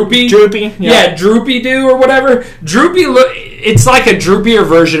 was it Droopy? Droopy, yeah, Droopy Doo or whatever. Droopy it's like a droopier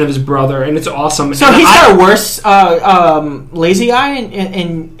version of his brother, and it's awesome. So he's got a worse lazy eye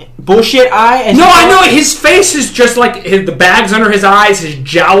in bullshit eye. No, I know his face is just like the bags under his eyes, his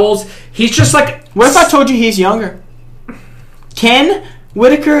jowls. He's just like. What if I told you he's younger? Ken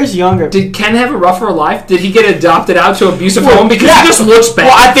Whitaker is younger. Did Ken have a rougher life? Did he get adopted out to an abusive home because he just looks bad?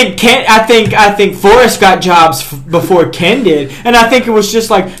 Well, I think Forrest got jobs before Ken did, and I think it was just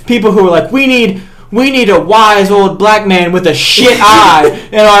like people who were like, we need a wise old black man with a shit eye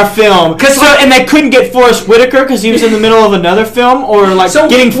in our film. And they couldn't get Forrest Whitaker because he was in the middle of another film or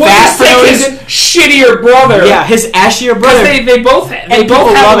getting fat for no reason. His shittier brother. Yeah, his ashier brother. Because they both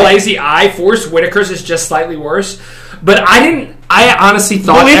have a lazy eye. Forrest Whitaker's is just slightly worse. But I honestly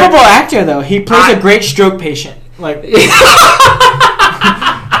thought... Believable actor, though. He plays a great stroke patient. Like...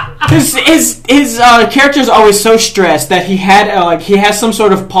 His character is always so stressed that he has some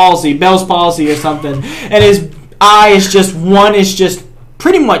sort of palsy, Bell's palsy or something, and his eye is just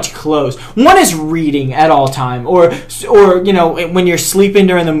pretty much closed. One is reading at all time, or when you're sleeping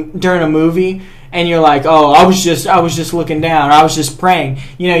during a movie and you're like, oh, I was just looking down, or I was just praying.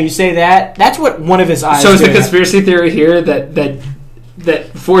 You say that. That's what one of his eyes. So is the conspiracy theory here that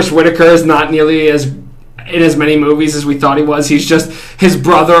Forrest Whitaker is not nearly in as many movies as we thought he was? He's just his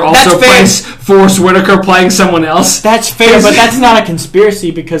brother also plays Forrest Whitaker playing someone else. That's fair, but that's not a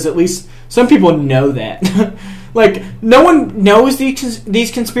conspiracy because at least some people know that. Like, no one knows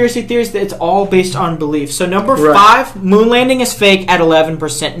these conspiracy theories. That it's all based on belief. So number 5, moon landing is fake at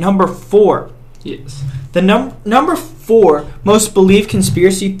 11%. Number 4. Yes. The number 4 most believed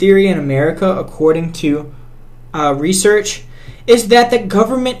conspiracy theory in America, according to research, is that the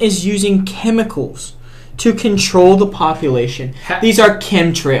government is using chemicals to control the population. These are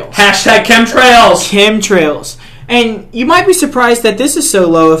chemtrails. Hashtag chemtrails. Chemtrails. And you might be surprised that this is so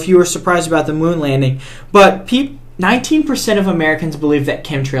low if you were surprised about the moon landing. But 19% of Americans believe that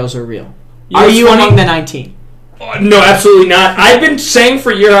chemtrails are real. Are you among the 19? No, absolutely not. I've been saying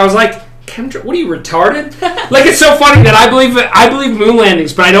for years, I was like, chemtrails? What are you, retarded? Like, it's so funny that I believe moon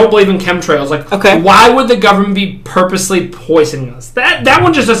landings, but I don't believe in chemtrails. Like, okay, why would the government be purposely poisoning us? That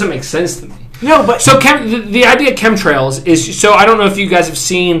one just doesn't make sense to me. No, but so the idea of chemtrails is, so I don't know if you guys have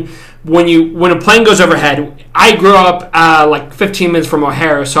seen when a plane goes overhead. I grew up like 15 minutes from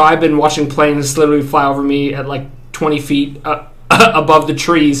O'Hare, so I've been watching planes literally fly over me at like 20 feet above the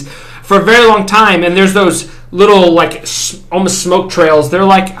trees for a very long time. And there's those little like almost smoke trails. They're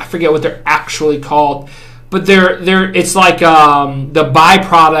like, I forget what they're actually called, but they're it's like the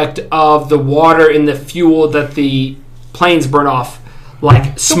byproduct of the water in the fuel that the planes burn off.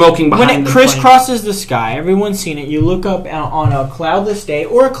 Like smoking behind when it crisscrosses the sky, everyone's seen it. You look up on a cloudless day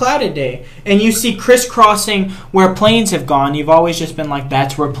or a clouded day, and you see crisscrossing where planes have gone. You've always just been like,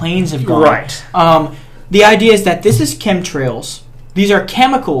 that's where planes have gone. Right. The idea is that this is chemtrails. These are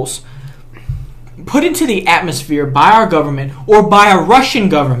chemicals put into the atmosphere by our government or by a Russian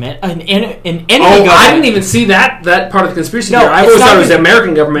government, an enemy government. I didn't even see that part of the conspiracy theory. I always thought it was the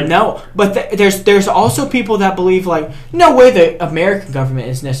American government. No, but there's also people that believe, like, no way the American government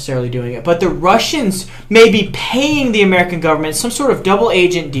is necessarily doing it, but the Russians may be paying the American government some sort of double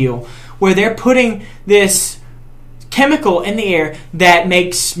agent deal where they're putting this chemical in the air that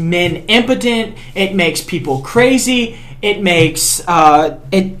makes men impotent, it makes people crazy, it makes and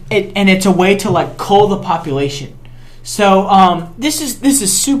it's a way to like cull the population. So this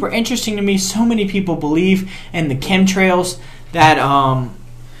is super interesting to me. So many people believe in the chemtrails that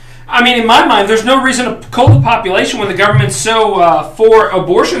I mean, in my mind, there's no reason to cull the population when the government's so for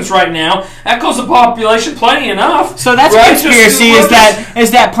abortions right now. That culls the population plenty enough. So that's a conspiracy,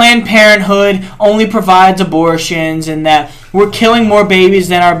 is that Planned Parenthood only provides abortions and that we're killing more babies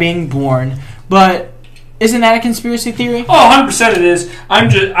than are being born. But isn't that a conspiracy theory? Oh, 100% it is.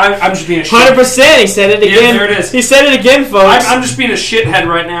 I'm just being a shit. 100%. He said it again. Yeah, there it is. He said it again, folks. I'm just being a shithead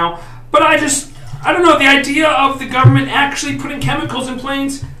right now. But I don't know, the idea of the government actually putting chemicals in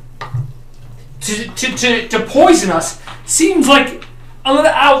planes to poison us seems like a little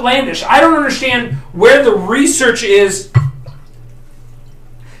outlandish. I don't understand where the research is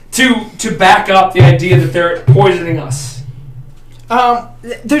to back up the idea that they're poisoning us.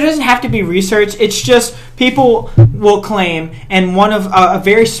 There doesn't have to be research. It's just people will claim, and one of a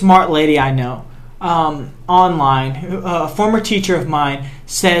very smart lady I know online, a former teacher of mine,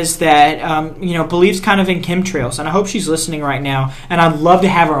 says that believes kind of in chemtrails, and I hope she's listening right now. And I'd love to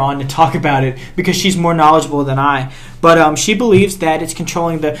have her on to talk about it because she's more knowledgeable than I. But she believes that it's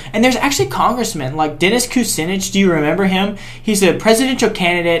controlling and there's actually congressmen like Dennis Kucinich. Do you remember him? He's a presidential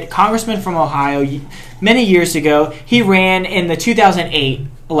candidate, congressman from Ohio. Many years ago, he ran in the 2008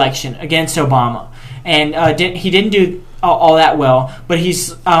 election against Obama, and he didn't do all that well, but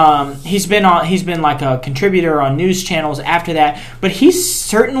he's been like a contributor on news channels after that. But he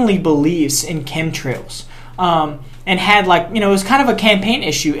certainly believes in chemtrails, and had it was kind of a campaign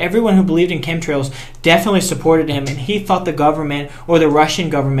issue. Everyone who believed in chemtrails definitely supported him, and he thought the government or the Russian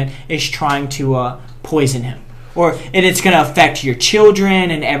government is trying to poison him. And it's going to affect your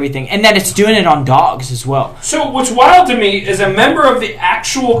children and everything, and that it's doing it on dogs as well. So what's wild to me is a member of the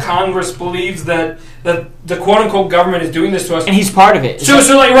actual Congress believes that the quote-unquote government is doing this to us. And he's part of it. So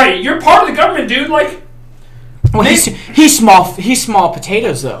right, you're part of the government, dude. Like, well, he's small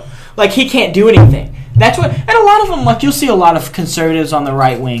potatoes, though. Like, he can't do anything. That's what, and a lot of them, like, you'll see a lot of conservatives on the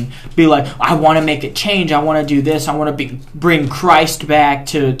right wing be like, I want to make a change, I want to do this, I want to bring Christ back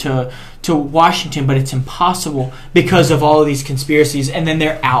to Washington, but it's impossible because of all of these conspiracies, and then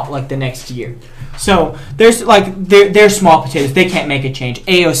they're out, like, the next year. So, there's, like, they're small potatoes, they can't make a change.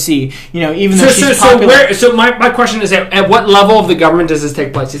 AOC, even though she's popular. So my question is, at what level of the government does this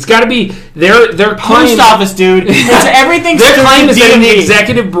take place? It's got to be their claim. Post office, dude. It's everything. Their claim is that in the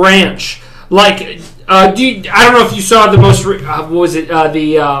executive branch, like, I don't know if you saw the most, what was it,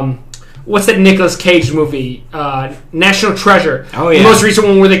 what's that Nicolas Cage movie? National Treasure. Oh, yeah. The most recent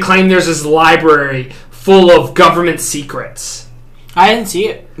one where they claim there's this library full of government secrets. I didn't see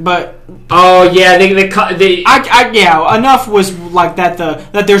it, but oh yeah, they enough was like that.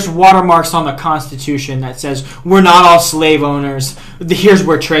 That there's watermarks on the Constitution that says we're not all slave owners. Here's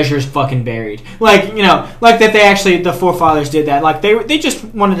where treasure's fucking buried. Like like that they actually the forefathers did that. Like they just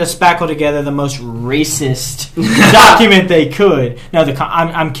wanted to spackle together the most racist document they could. No,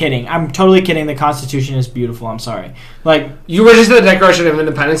 I'm kidding. I'm totally kidding. The Constitution is beautiful. I'm sorry. Like you register the Declaration of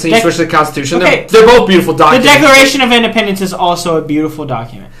Independence and you switch to the Constitution. Okay. They're both beautiful documents. The Declaration of Independence is also a beautiful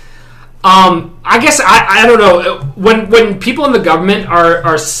document. I guess I don't know when people in the government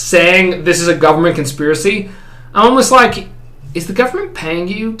are saying this is a government conspiracy. I'm almost like, is the government paying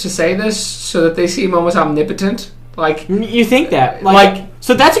you to say this so that they seem almost omnipotent? Like you think that like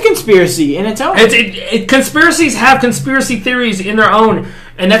so that's a conspiracy in its own. Conspiracies have conspiracy theories in their own,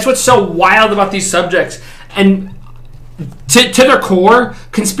 and that's what's so wild about these subjects. And to their core,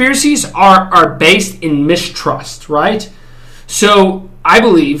 conspiracies are based in mistrust, right? So I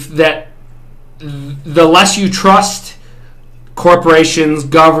believe that the less you trust corporations,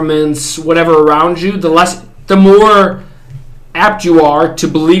 governments, whatever around you, the more apt you are to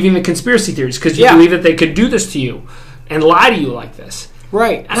believing the conspiracy theories because you believe that they could do this to you and lie to you like this.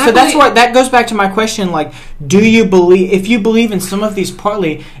 Right. And so that's what that goes back to my question. Like, do you believe? If you believe in some of these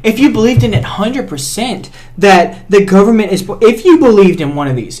partly, if you believed in it 100% that the government is, if you believed in one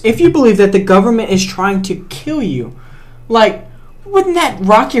of these, if you believe that the government is trying to kill you, like. Wouldn't that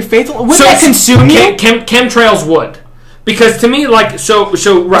rock your faith? Wouldn't that consume you? Chemtrails would, because to me, like so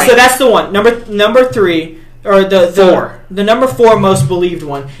right. So that's the one number 3 or the 4, the number 4 most believed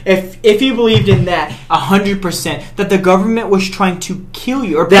one. If you believed in that 100% that the government was trying to kill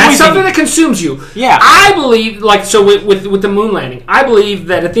you or that's something that consumes you. Yeah, I believe with the moon landing. I believe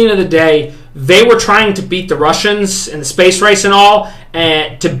that at the end of the day, they were trying to beat the Russians in the space race and all,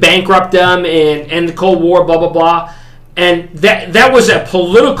 and to bankrupt them and end the Cold War. Blah blah blah. And that was a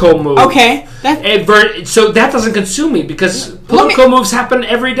political move. Okay. So that doesn't consume me because political moves happen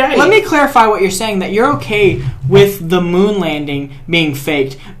every day. Let me clarify what you're saying, that you're okay with the moon landing being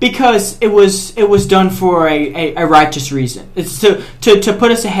faked because it was done for a righteous reason. It's to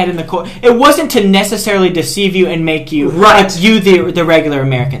put us ahead in the court. It wasn't to necessarily deceive you and make you the regular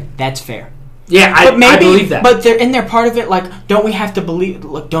American. That's fair. Yeah, I believe that. But they're part of it. Like, don't we have to believe?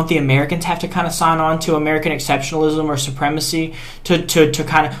 Look, don't the Americans have to kind of sign on to American exceptionalism or supremacy to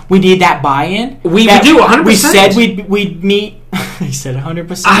kind of? We need that buy-in. We do 100%. We said we'd meet. He said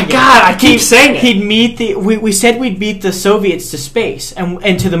 100%. I keep saying it. He'd meet we said we'd beat the Soviets to space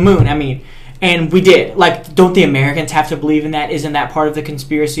and to the moon. I mean, and we did. Like, don't the Americans have to believe in that? Isn't that part of the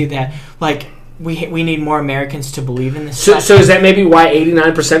conspiracy that like? We need more Americans to believe in this. So is that maybe why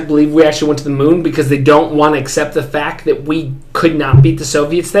 89% believe we actually went to the moon? Because they don't want to accept the fact that we could not beat the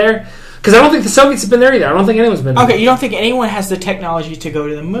Soviets there? Because I don't think the Soviets have been there either. I don't think anyone's been there. Okay, you don't think anyone has the technology to go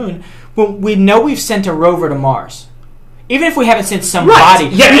to the moon? Well, we know we've sent a rover to Mars. Even if we haven't sent somebody,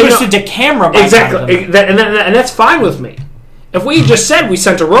 we sent a camera back. Exactly, and that's fine with me. If we just said we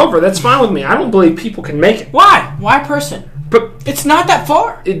sent a rover, that's fine with me. I don't believe people can make it. Why? Why person? But it's not that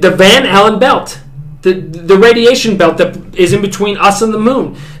far. The Van Allen belt, the radiation belt that is in between us and the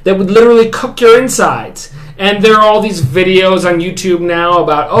moon, that would literally cook your insides. And there are all these videos on YouTube now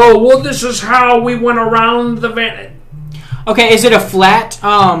about, this is how we went around the Van. Okay, is it a flat?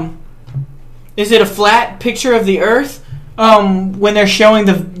 Is it a flat picture of the Earth? When they're showing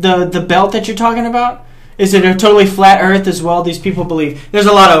the belt that you're talking about, Is it a totally flat Earth as well? These people believe there's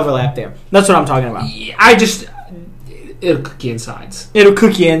a lot of overlap there. That's what I'm talking about. It'll cook you insides. It'll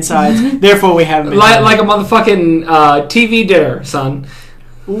cook you insides. Therefore, we haven't been like a motherfucking TV dinner, son.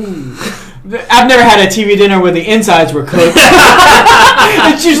 Ooh. I've never had a TV dinner where the insides were cooked.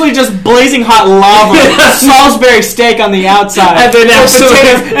 It's usually just blazing hot lava, Salisbury steak on the outside, and then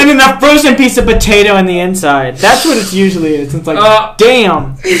potatoes, and then a frozen piece of potato in the inside. That's what it usually is. It's like,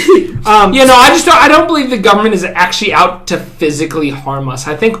 damn. I don't believe the government is actually out to physically harm us.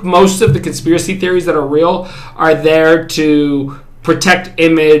 I think most of the conspiracy theories that are real are there to protect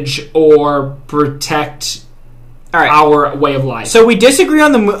image or protect our way of life. So we disagree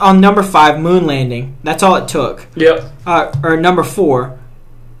on number 5, moon landing. That's all it took. Yep. Or number 4.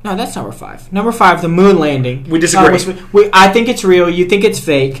 No, that's number 5. Number 5, the moon landing. We disagree. I think it's real. You think it's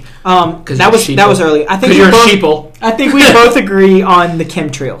fake. That was early. I think you're a sheeple. I think we both agree on the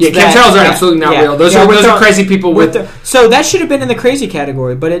chemtrails. Yeah, chemtrails are absolutely not real. Those are crazy people so that should have been in the crazy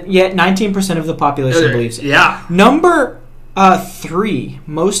category, but yet 19% of the population believes it. Yeah. Number 3,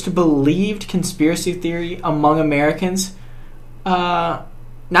 most believed conspiracy theory among Americans.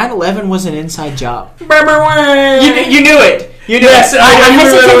 9/11 was an inside job. You knew it. Yes, I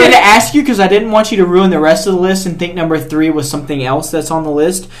hesitated to ask you because I didn't want you to ruin the rest of the list and think number 3 was something else that's on the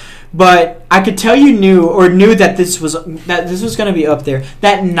list. But I could tell you knew that this was going to be up there.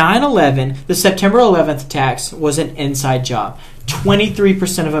 That 9/11, the September 11th attacks, was an inside job.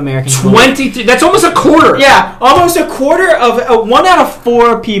 23% of Americans. 23. That's almost a quarter. Yeah, almost a quarter of 1 out of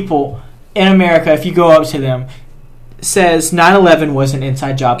 4 people in America, if you go up to them, says 9/11 was an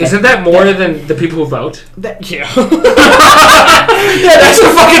inside job. Isn't that more than the people who vote? Yeah. Yeah, that's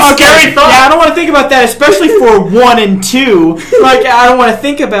a fucking scary thought. Yeah, I don't want to think about that, especially for 1 and 2. Like, I don't want to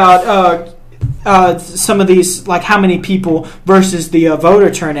think about some of these, like how many people versus the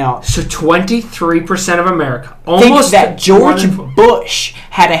voter turnout. So 23% of America, almost that George Bush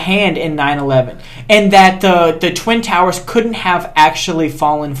had a hand in 9/11, and that the Twin Towers couldn't have actually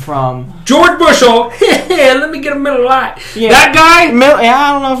fallen from George Bush. Let me get a Miller Lite. Yeah. That guy.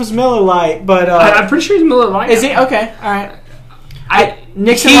 I don't know if it's Miller Lite, but I'm pretty sure he's Miller Lite. Is he? Okay, all right.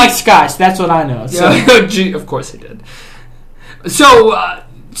 Nixon liked Scotch. That's what I know. So. Yeah, of course he did.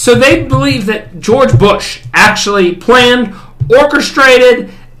 So they believe that George Bush actually planned,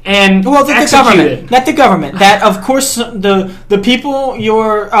 orchestrated, and executed. Not the government. That, of course, the people,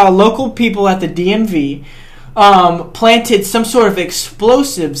 your local people at the DMV, planted some sort of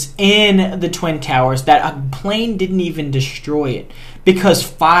explosives in the Twin Towers that a plane didn't even destroy it because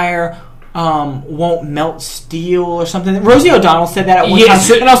fire won't melt steel or something. Rosie O'Donnell said that at one time.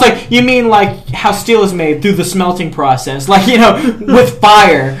 And I was like, you mean like how steel is made through the smelting process? Like, with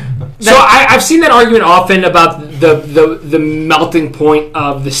fire. So I've seen that argument often about the melting point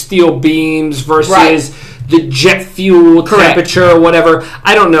of the steel beams versus the jet fuel temperature or whatever.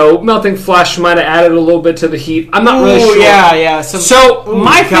 I don't know. Melting flesh might have added a little bit to the heat. I'm not really sure. Yeah.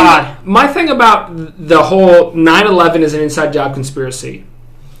 My thing about the whole 9/11 is an inside job conspiracy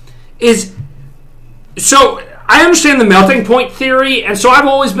is, so I understand the melting point theory, and so I've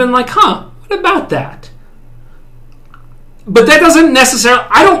always been like, what about that? But that doesn't necessarily,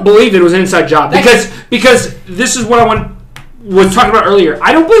 I don't believe it was an inside job, because this is what I was talking about earlier.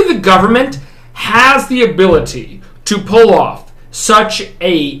 I don't believe the government has the ability to pull off such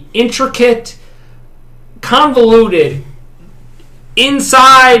a intricate, convoluted,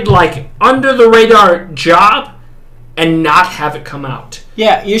 inside, like, under the radar job and not have it come out.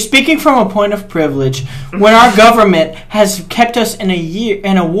 Yeah, you're speaking from a point of privilege when our government has kept us in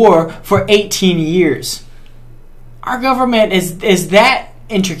a war for 18 years. Our government is that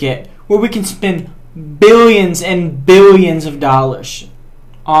intricate where we can spend billions and billions of dollars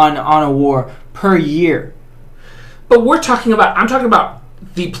on a war per year. But I'm talking about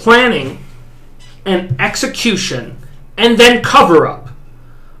the planning and execution and then cover-up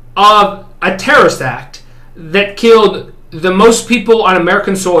of a terrorist act that killed the most people on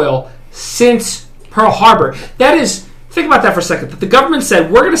American soil since Pearl Harbor. That is, think about that for a second. That the government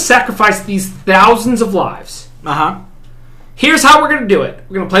said, we're going to sacrifice these thousands of lives. Here's how we're going to do it.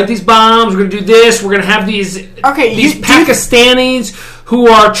 We're going to plant these bombs. We're going to do this. We're going to have these Pakistanis who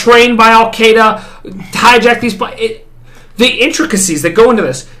are trained by Al-Qaeda hijack these the intricacies that go into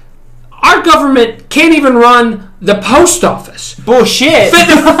this. Our government can't even run the post office. Bullshit.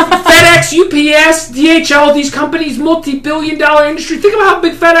 FedEx, UPS, DHL, these companies, multi-billion-dollar industry. Think about how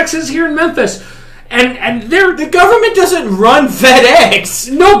big FedEx is here in Memphis. And the government doesn't run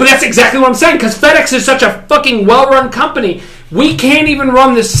FedEx. No, but that's exactly what I'm saying, because FedEx is such a fucking well-run company. We can't even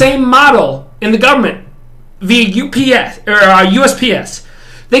run the same model in the government via UPS or USPS.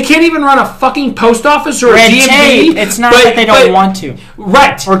 They can't even run a fucking post office or Red a DMV. tape. It's not that they don't want to.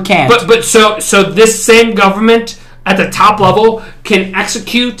 Right. Or can't. But so this same government at the top level can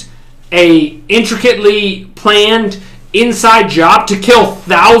execute a intricately planned inside job to kill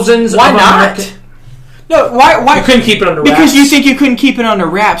thousands Why of not? Americans. No, why You couldn't keep it under wraps. Because you think you couldn't keep it under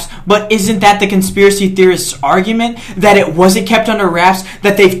wraps, but isn't that the conspiracy theorists' argument? That it wasn't kept under wraps,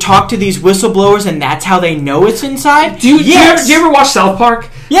 that they've talked to these whistleblowers and that's how they know it's inside? Do you Yes. ever watch South Park?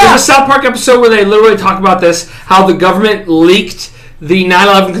 Yeah. There's a South Park episode where they literally talk about this, how the government leaked the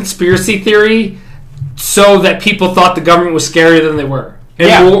 9/11 conspiracy theory so that people thought the government was scarier than they were. And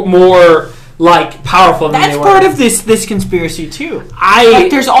Yeah. more like powerful than That's they were. part of this conspiracy too.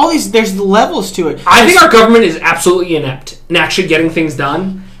 There's levels to it. I think our government is absolutely inept in actually getting things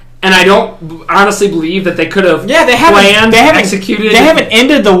done, and I don't honestly believe that they could have planned, executed. They haven't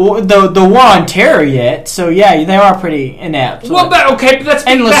ended the war on terror yet, so yeah, they are pretty inept. Well, but that's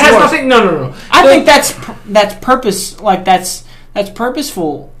endless that has wars. nothing. No. I think that's purpose. Like that's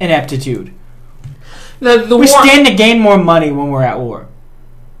purposeful ineptitude. The We war. stand to gain more money when we're at war.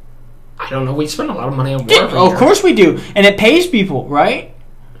 I don't know. We spend a lot of money on war. every Of year. course we do, and it pays people, right?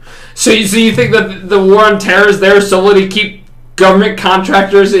 So you think that the war on terror is there solely to keep government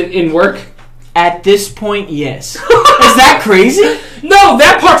contractors in work? At this point, yes. Is that crazy? No,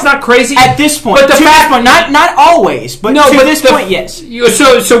 that part's not crazy. At this point, But the to fact- this point, not always, but to this point, yes.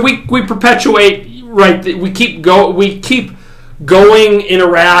 So we perpetuate, right? We keep going in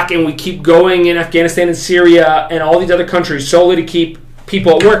Iraq, and we keep going in Afghanistan and Syria and all these other countries solely to keep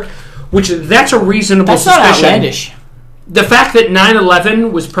people at work. Which that's a reasonable That's suspicion. not outlandish. The fact that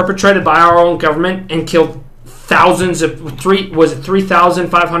 9/11 was perpetrated by our own government and killed thousands of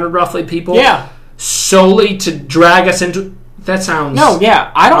 3,500 roughly people. Yeah. Solely to drag us into that sounds No,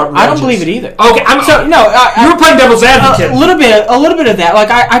 yeah, I don't outrageous. believe it either. Okay, you were playing devil's advocate. A little bit of that.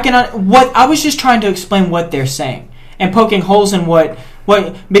 Like I can. What I was just trying to explain what they're saying and poking holes in what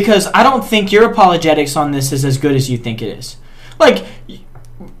because I don't think your apologetics on this is as good as you think it is. Like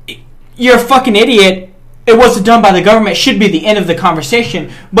you're a fucking idiot. It wasn't done by the government. Should be the end of the conversation.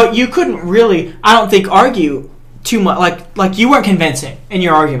 But you couldn't really, I don't think, argue too much. Like you weren't convincing in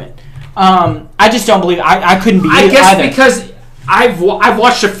your argument. I just don't believe. I couldn't be. I guess either. because I've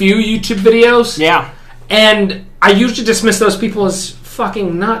watched a few YouTube videos. Yeah. And I usually dismiss those people as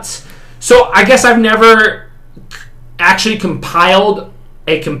fucking nuts. So I guess I've never actually compiled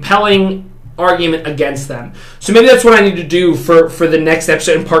a compelling argument against them. So maybe that's what I need to do for the next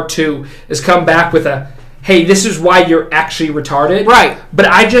episode in part 2 is come back with a, hey, this is why you're actually retarded. Right. But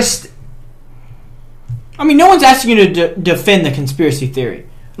I mean, no one's asking you to defend the conspiracy theory.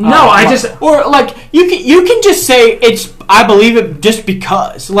 No, or like you can just say I believe it just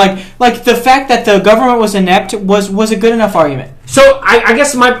because like the fact that the government was inept was a good enough argument. So I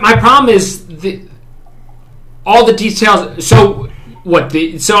guess my problem is all the details. So what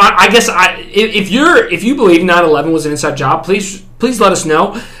so I guess if you believe 9/11 was an inside job, please let us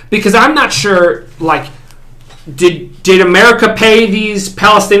know, because I'm not sure. Like, did America pay these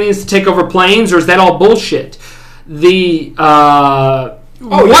Palestinians to take over planes, or is that all bullshit?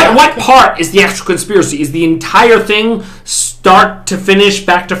 What part is the actual conspiracy? Is the entire thing start to finish,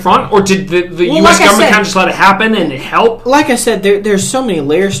 back to front, or did the U.S. government kind of just let it happen and it help? Like I said, there's so many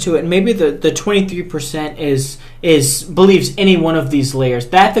layers to it, and maybe the 23% is believes any one of these layers.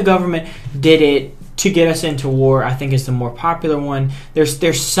 That the government did it to get us into war, I think, is the more popular one.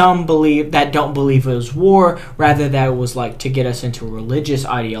 There's some that don't believe it was war, rather that it was like to get us into a religious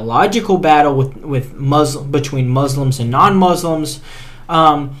ideological battle between Muslims and non-Muslims.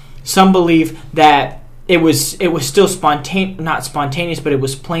 Some believe that it was still not spontaneous, but it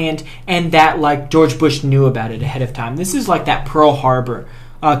was planned, and that like George Bush knew about it ahead of time. This is like that Pearl Harbor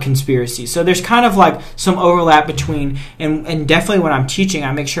conspiracy. So there's kind of like some overlap between, and definitely when I'm teaching,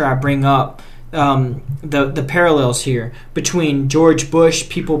 I make sure I bring up the parallels here between George Bush.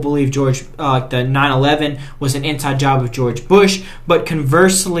 People believe the 9/11 was an inside job of George Bush, but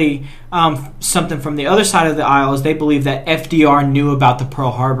conversely, something from the other side of the aisle is they believe that FDR knew about the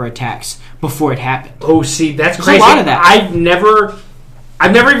Pearl Harbor attacks before it happened. Oh, see, that's There's crazy. a lot of that. I've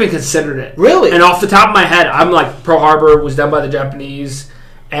never even considered it. Really? And off the top of my head, I'm like, Pearl Harbor was done by the Japanese,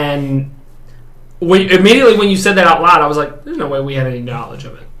 and immediately when you said that out loud, I was like, there's no way we had any knowledge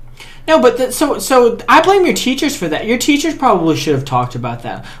of it. No, but so I blame your teachers for that. Your teachers probably should have talked about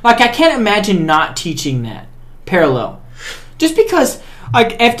that. Like, I can't imagine not teaching that parallel. Just because,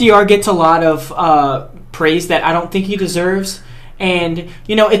 like, FDR gets a lot of praise that I don't think he deserves, And,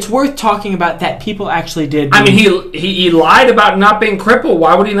 it's worth talking about that people actually did. I mean, he lied about not being crippled.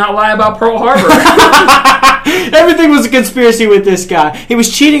 Why would he not lie about Pearl Harbor? Everything was a conspiracy with this guy. He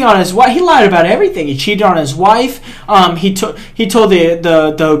was cheating on his wife. He lied about everything. He cheated on his wife. He told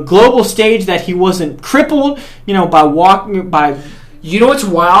the global stage that he wasn't crippled, by walking by. You know what's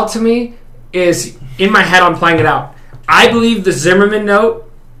wild to me is, in my head I'm playing it out. I believe the Zimmerman note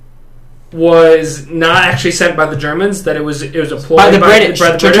was not actually sent by the Germans, that it was a ploy by the British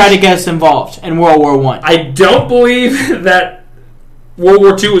to try to get us involved in World War I. I don't believe that World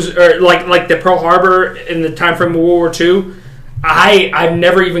War II was, or like the Pearl Harbor in the time frame of World War II. I've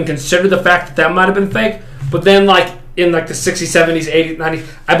never even considered the fact that might have been fake. But then, in the 60s, 70s, 80s, 90s,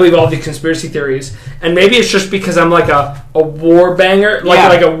 I believe all these conspiracy theories. And maybe it's just because I'm like a war banger,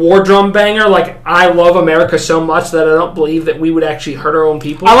 like a war drum banger. Like, I love America so much that I don't believe that we would actually hurt our own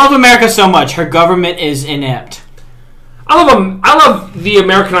people. I love America so much. Her government is inept. I love the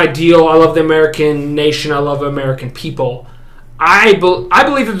American ideal. I love the American nation. I love American people. I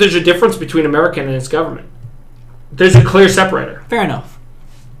believe that there's a difference between America and its government. There's a clear separator. Fair enough.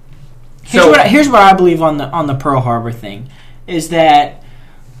 Here's what I believe on the Pearl Harbor thing, is that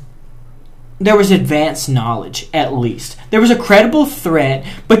there was advanced knowledge, at least. There was a credible threat,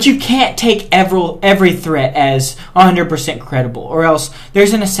 but you can't take every threat as 100% credible, or else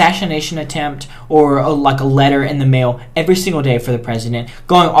there's an assassination attempt or a letter in the mail every single day for the president,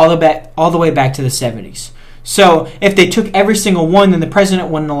 going all the way back to the 70s. So if they took every single one, then the president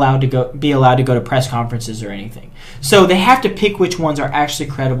wouldn't be allowed to go to press conferences or anything. So they have to pick which ones are actually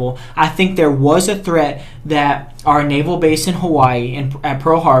credible. I think there was a threat that our naval base in Hawaii at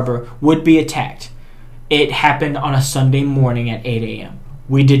Pearl Harbor would be attacked. It happened on a Sunday morning at 8 a.m.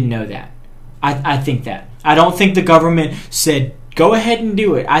 We didn't know that. I think that. I don't think the government said, go ahead and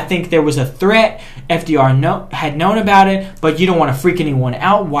do it. I think there was a threat. FDR had known about it, but you don't want to freak anyone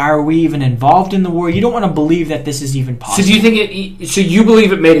out. Why are we even involved in the war? You don't want to believe that this is even possible. So do you think So you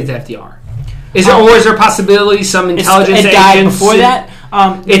believe it made it to FDR? Is there a possibility some intelligence agents... It died before that?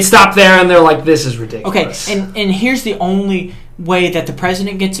 It stopped there and they're like, this is ridiculous. Okay, and here's the only way that the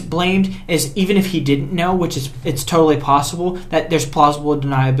president gets blamed is, even if he didn't know, which is it's totally possible, that there's plausible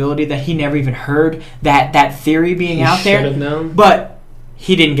deniability that he never even heard that theory being out there. He should have known. But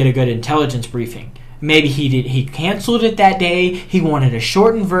he didn't get a good intelligence briefing. Maybe he canceled it that day. He wanted a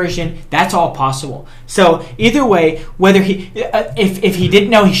shortened version. That's all possible. So either way, whether if he didn't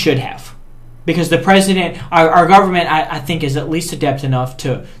know, he should have. Because the president, our government, I think, is at least adept enough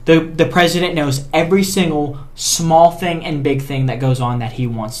to... The president knows every single small thing and big thing that goes on that he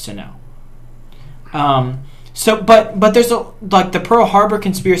wants to know. But there's the Pearl Harbor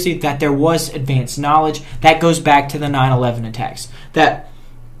conspiracy, that there was advanced knowledge. That goes back to the 9/11 attacks. That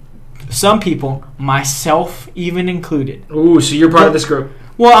some people, myself even included... Ooh, so you're part of this group.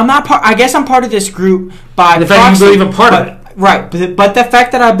 Well, I'm not part... I guess I'm part of this group by... The fact you believe a part of it. Right, but the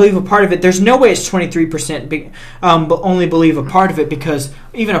fact that I believe a part of it, there's no way it's 23% but only believe a part of it, because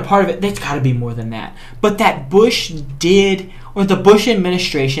even a part of it, that's got to be more than that. But that Bush did, or the Bush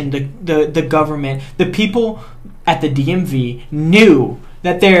administration, the government, the people at the DMV knew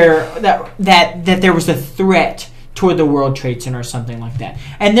that there was a threat toward the World Trade Center or something like that,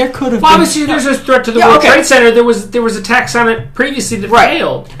 and there could have. Well, obviously, there's a threat to the World Trade Center. There was attacks on it previously that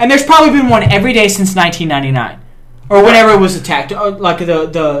failed, and there's probably been one every day since 1999. Or whenever it was attacked, like when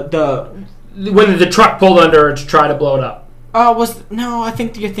the truck pulled under to try to blow it up. I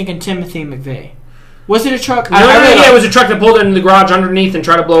think you're thinking Timothy McVeigh. Was it a truck? It was a truck that pulled it in the garage underneath and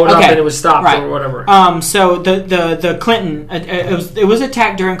tried to blow it up, and it was stopped or whatever. So the Clinton, it was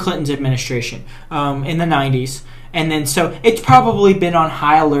attacked during Clinton's administration in the 90s. And then, so it's probably been on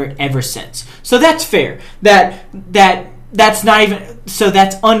high alert ever since. So that's fair. That's not even, so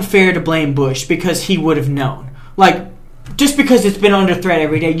that's unfair to blame Bush, because he would have known. Like, just because it's been under threat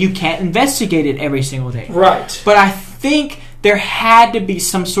every day, you can't investigate it every single day. Right. But I think there had to be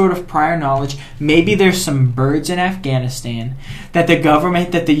some sort of prior knowledge. Maybe there's some birds in Afghanistan that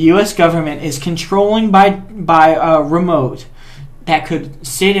the U.S. government is controlling by remote, that could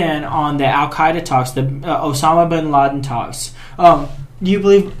sit in on the Al-Qaeda talks, the Osama bin Laden talks. Do you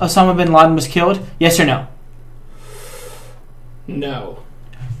believe Osama bin Laden was killed? Yes or no? No.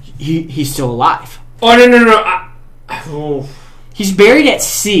 He's still alive. Oh, no. He's buried at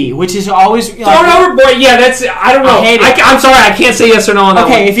sea, which is always... Thrown overboard. Yeah, that's... I don't know. I hate it. I'm sorry, I can't say yes or no on that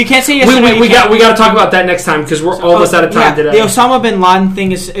one. Okay, if you can't say yes or no... We got to talk about that next time, because we're almost out of time today. The Osama bin Laden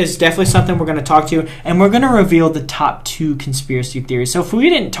thing is definitely something we're going to talk to, and we're going to reveal the top 2 conspiracy theories. So if we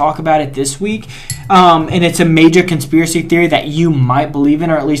didn't talk about it this week, and it's a major conspiracy theory that you might believe in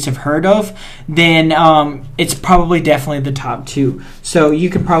or at least have heard of, then it's probably definitely the top 2. So you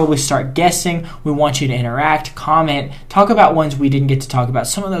can probably start guessing. We want you to interact, comment, talk about ones we didn't get to talk about,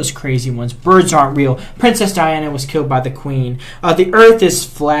 some of those crazy ones. Birds aren't real. Princess Diana was killed by the Queen. The Earth is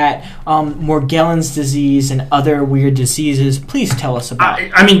flat. Morgellons disease and other weird diseases. Please tell us about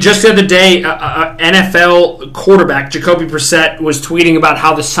it. I mean, just the other day, NFL quarterback Jacoby Brissett was tweeting about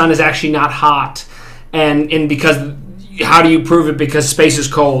how the sun is actually not hot, and because how do you prove it? Because space is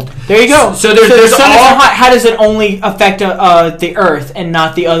cold. There you go. So there's the sun all. isn't hot. How does it only affect the Earth and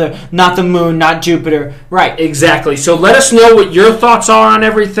not the other, not the Moon, not Jupiter? Right. Exactly. So let us know what your thoughts are on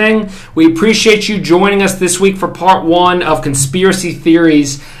everything. We appreciate you joining us this week for part 1 of Conspiracy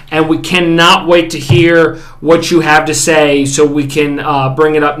Theories, and we cannot wait to hear what you have to say so we can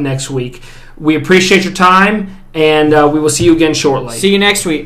bring it up next week. We appreciate your time, and we will see you again shortly. See you next week.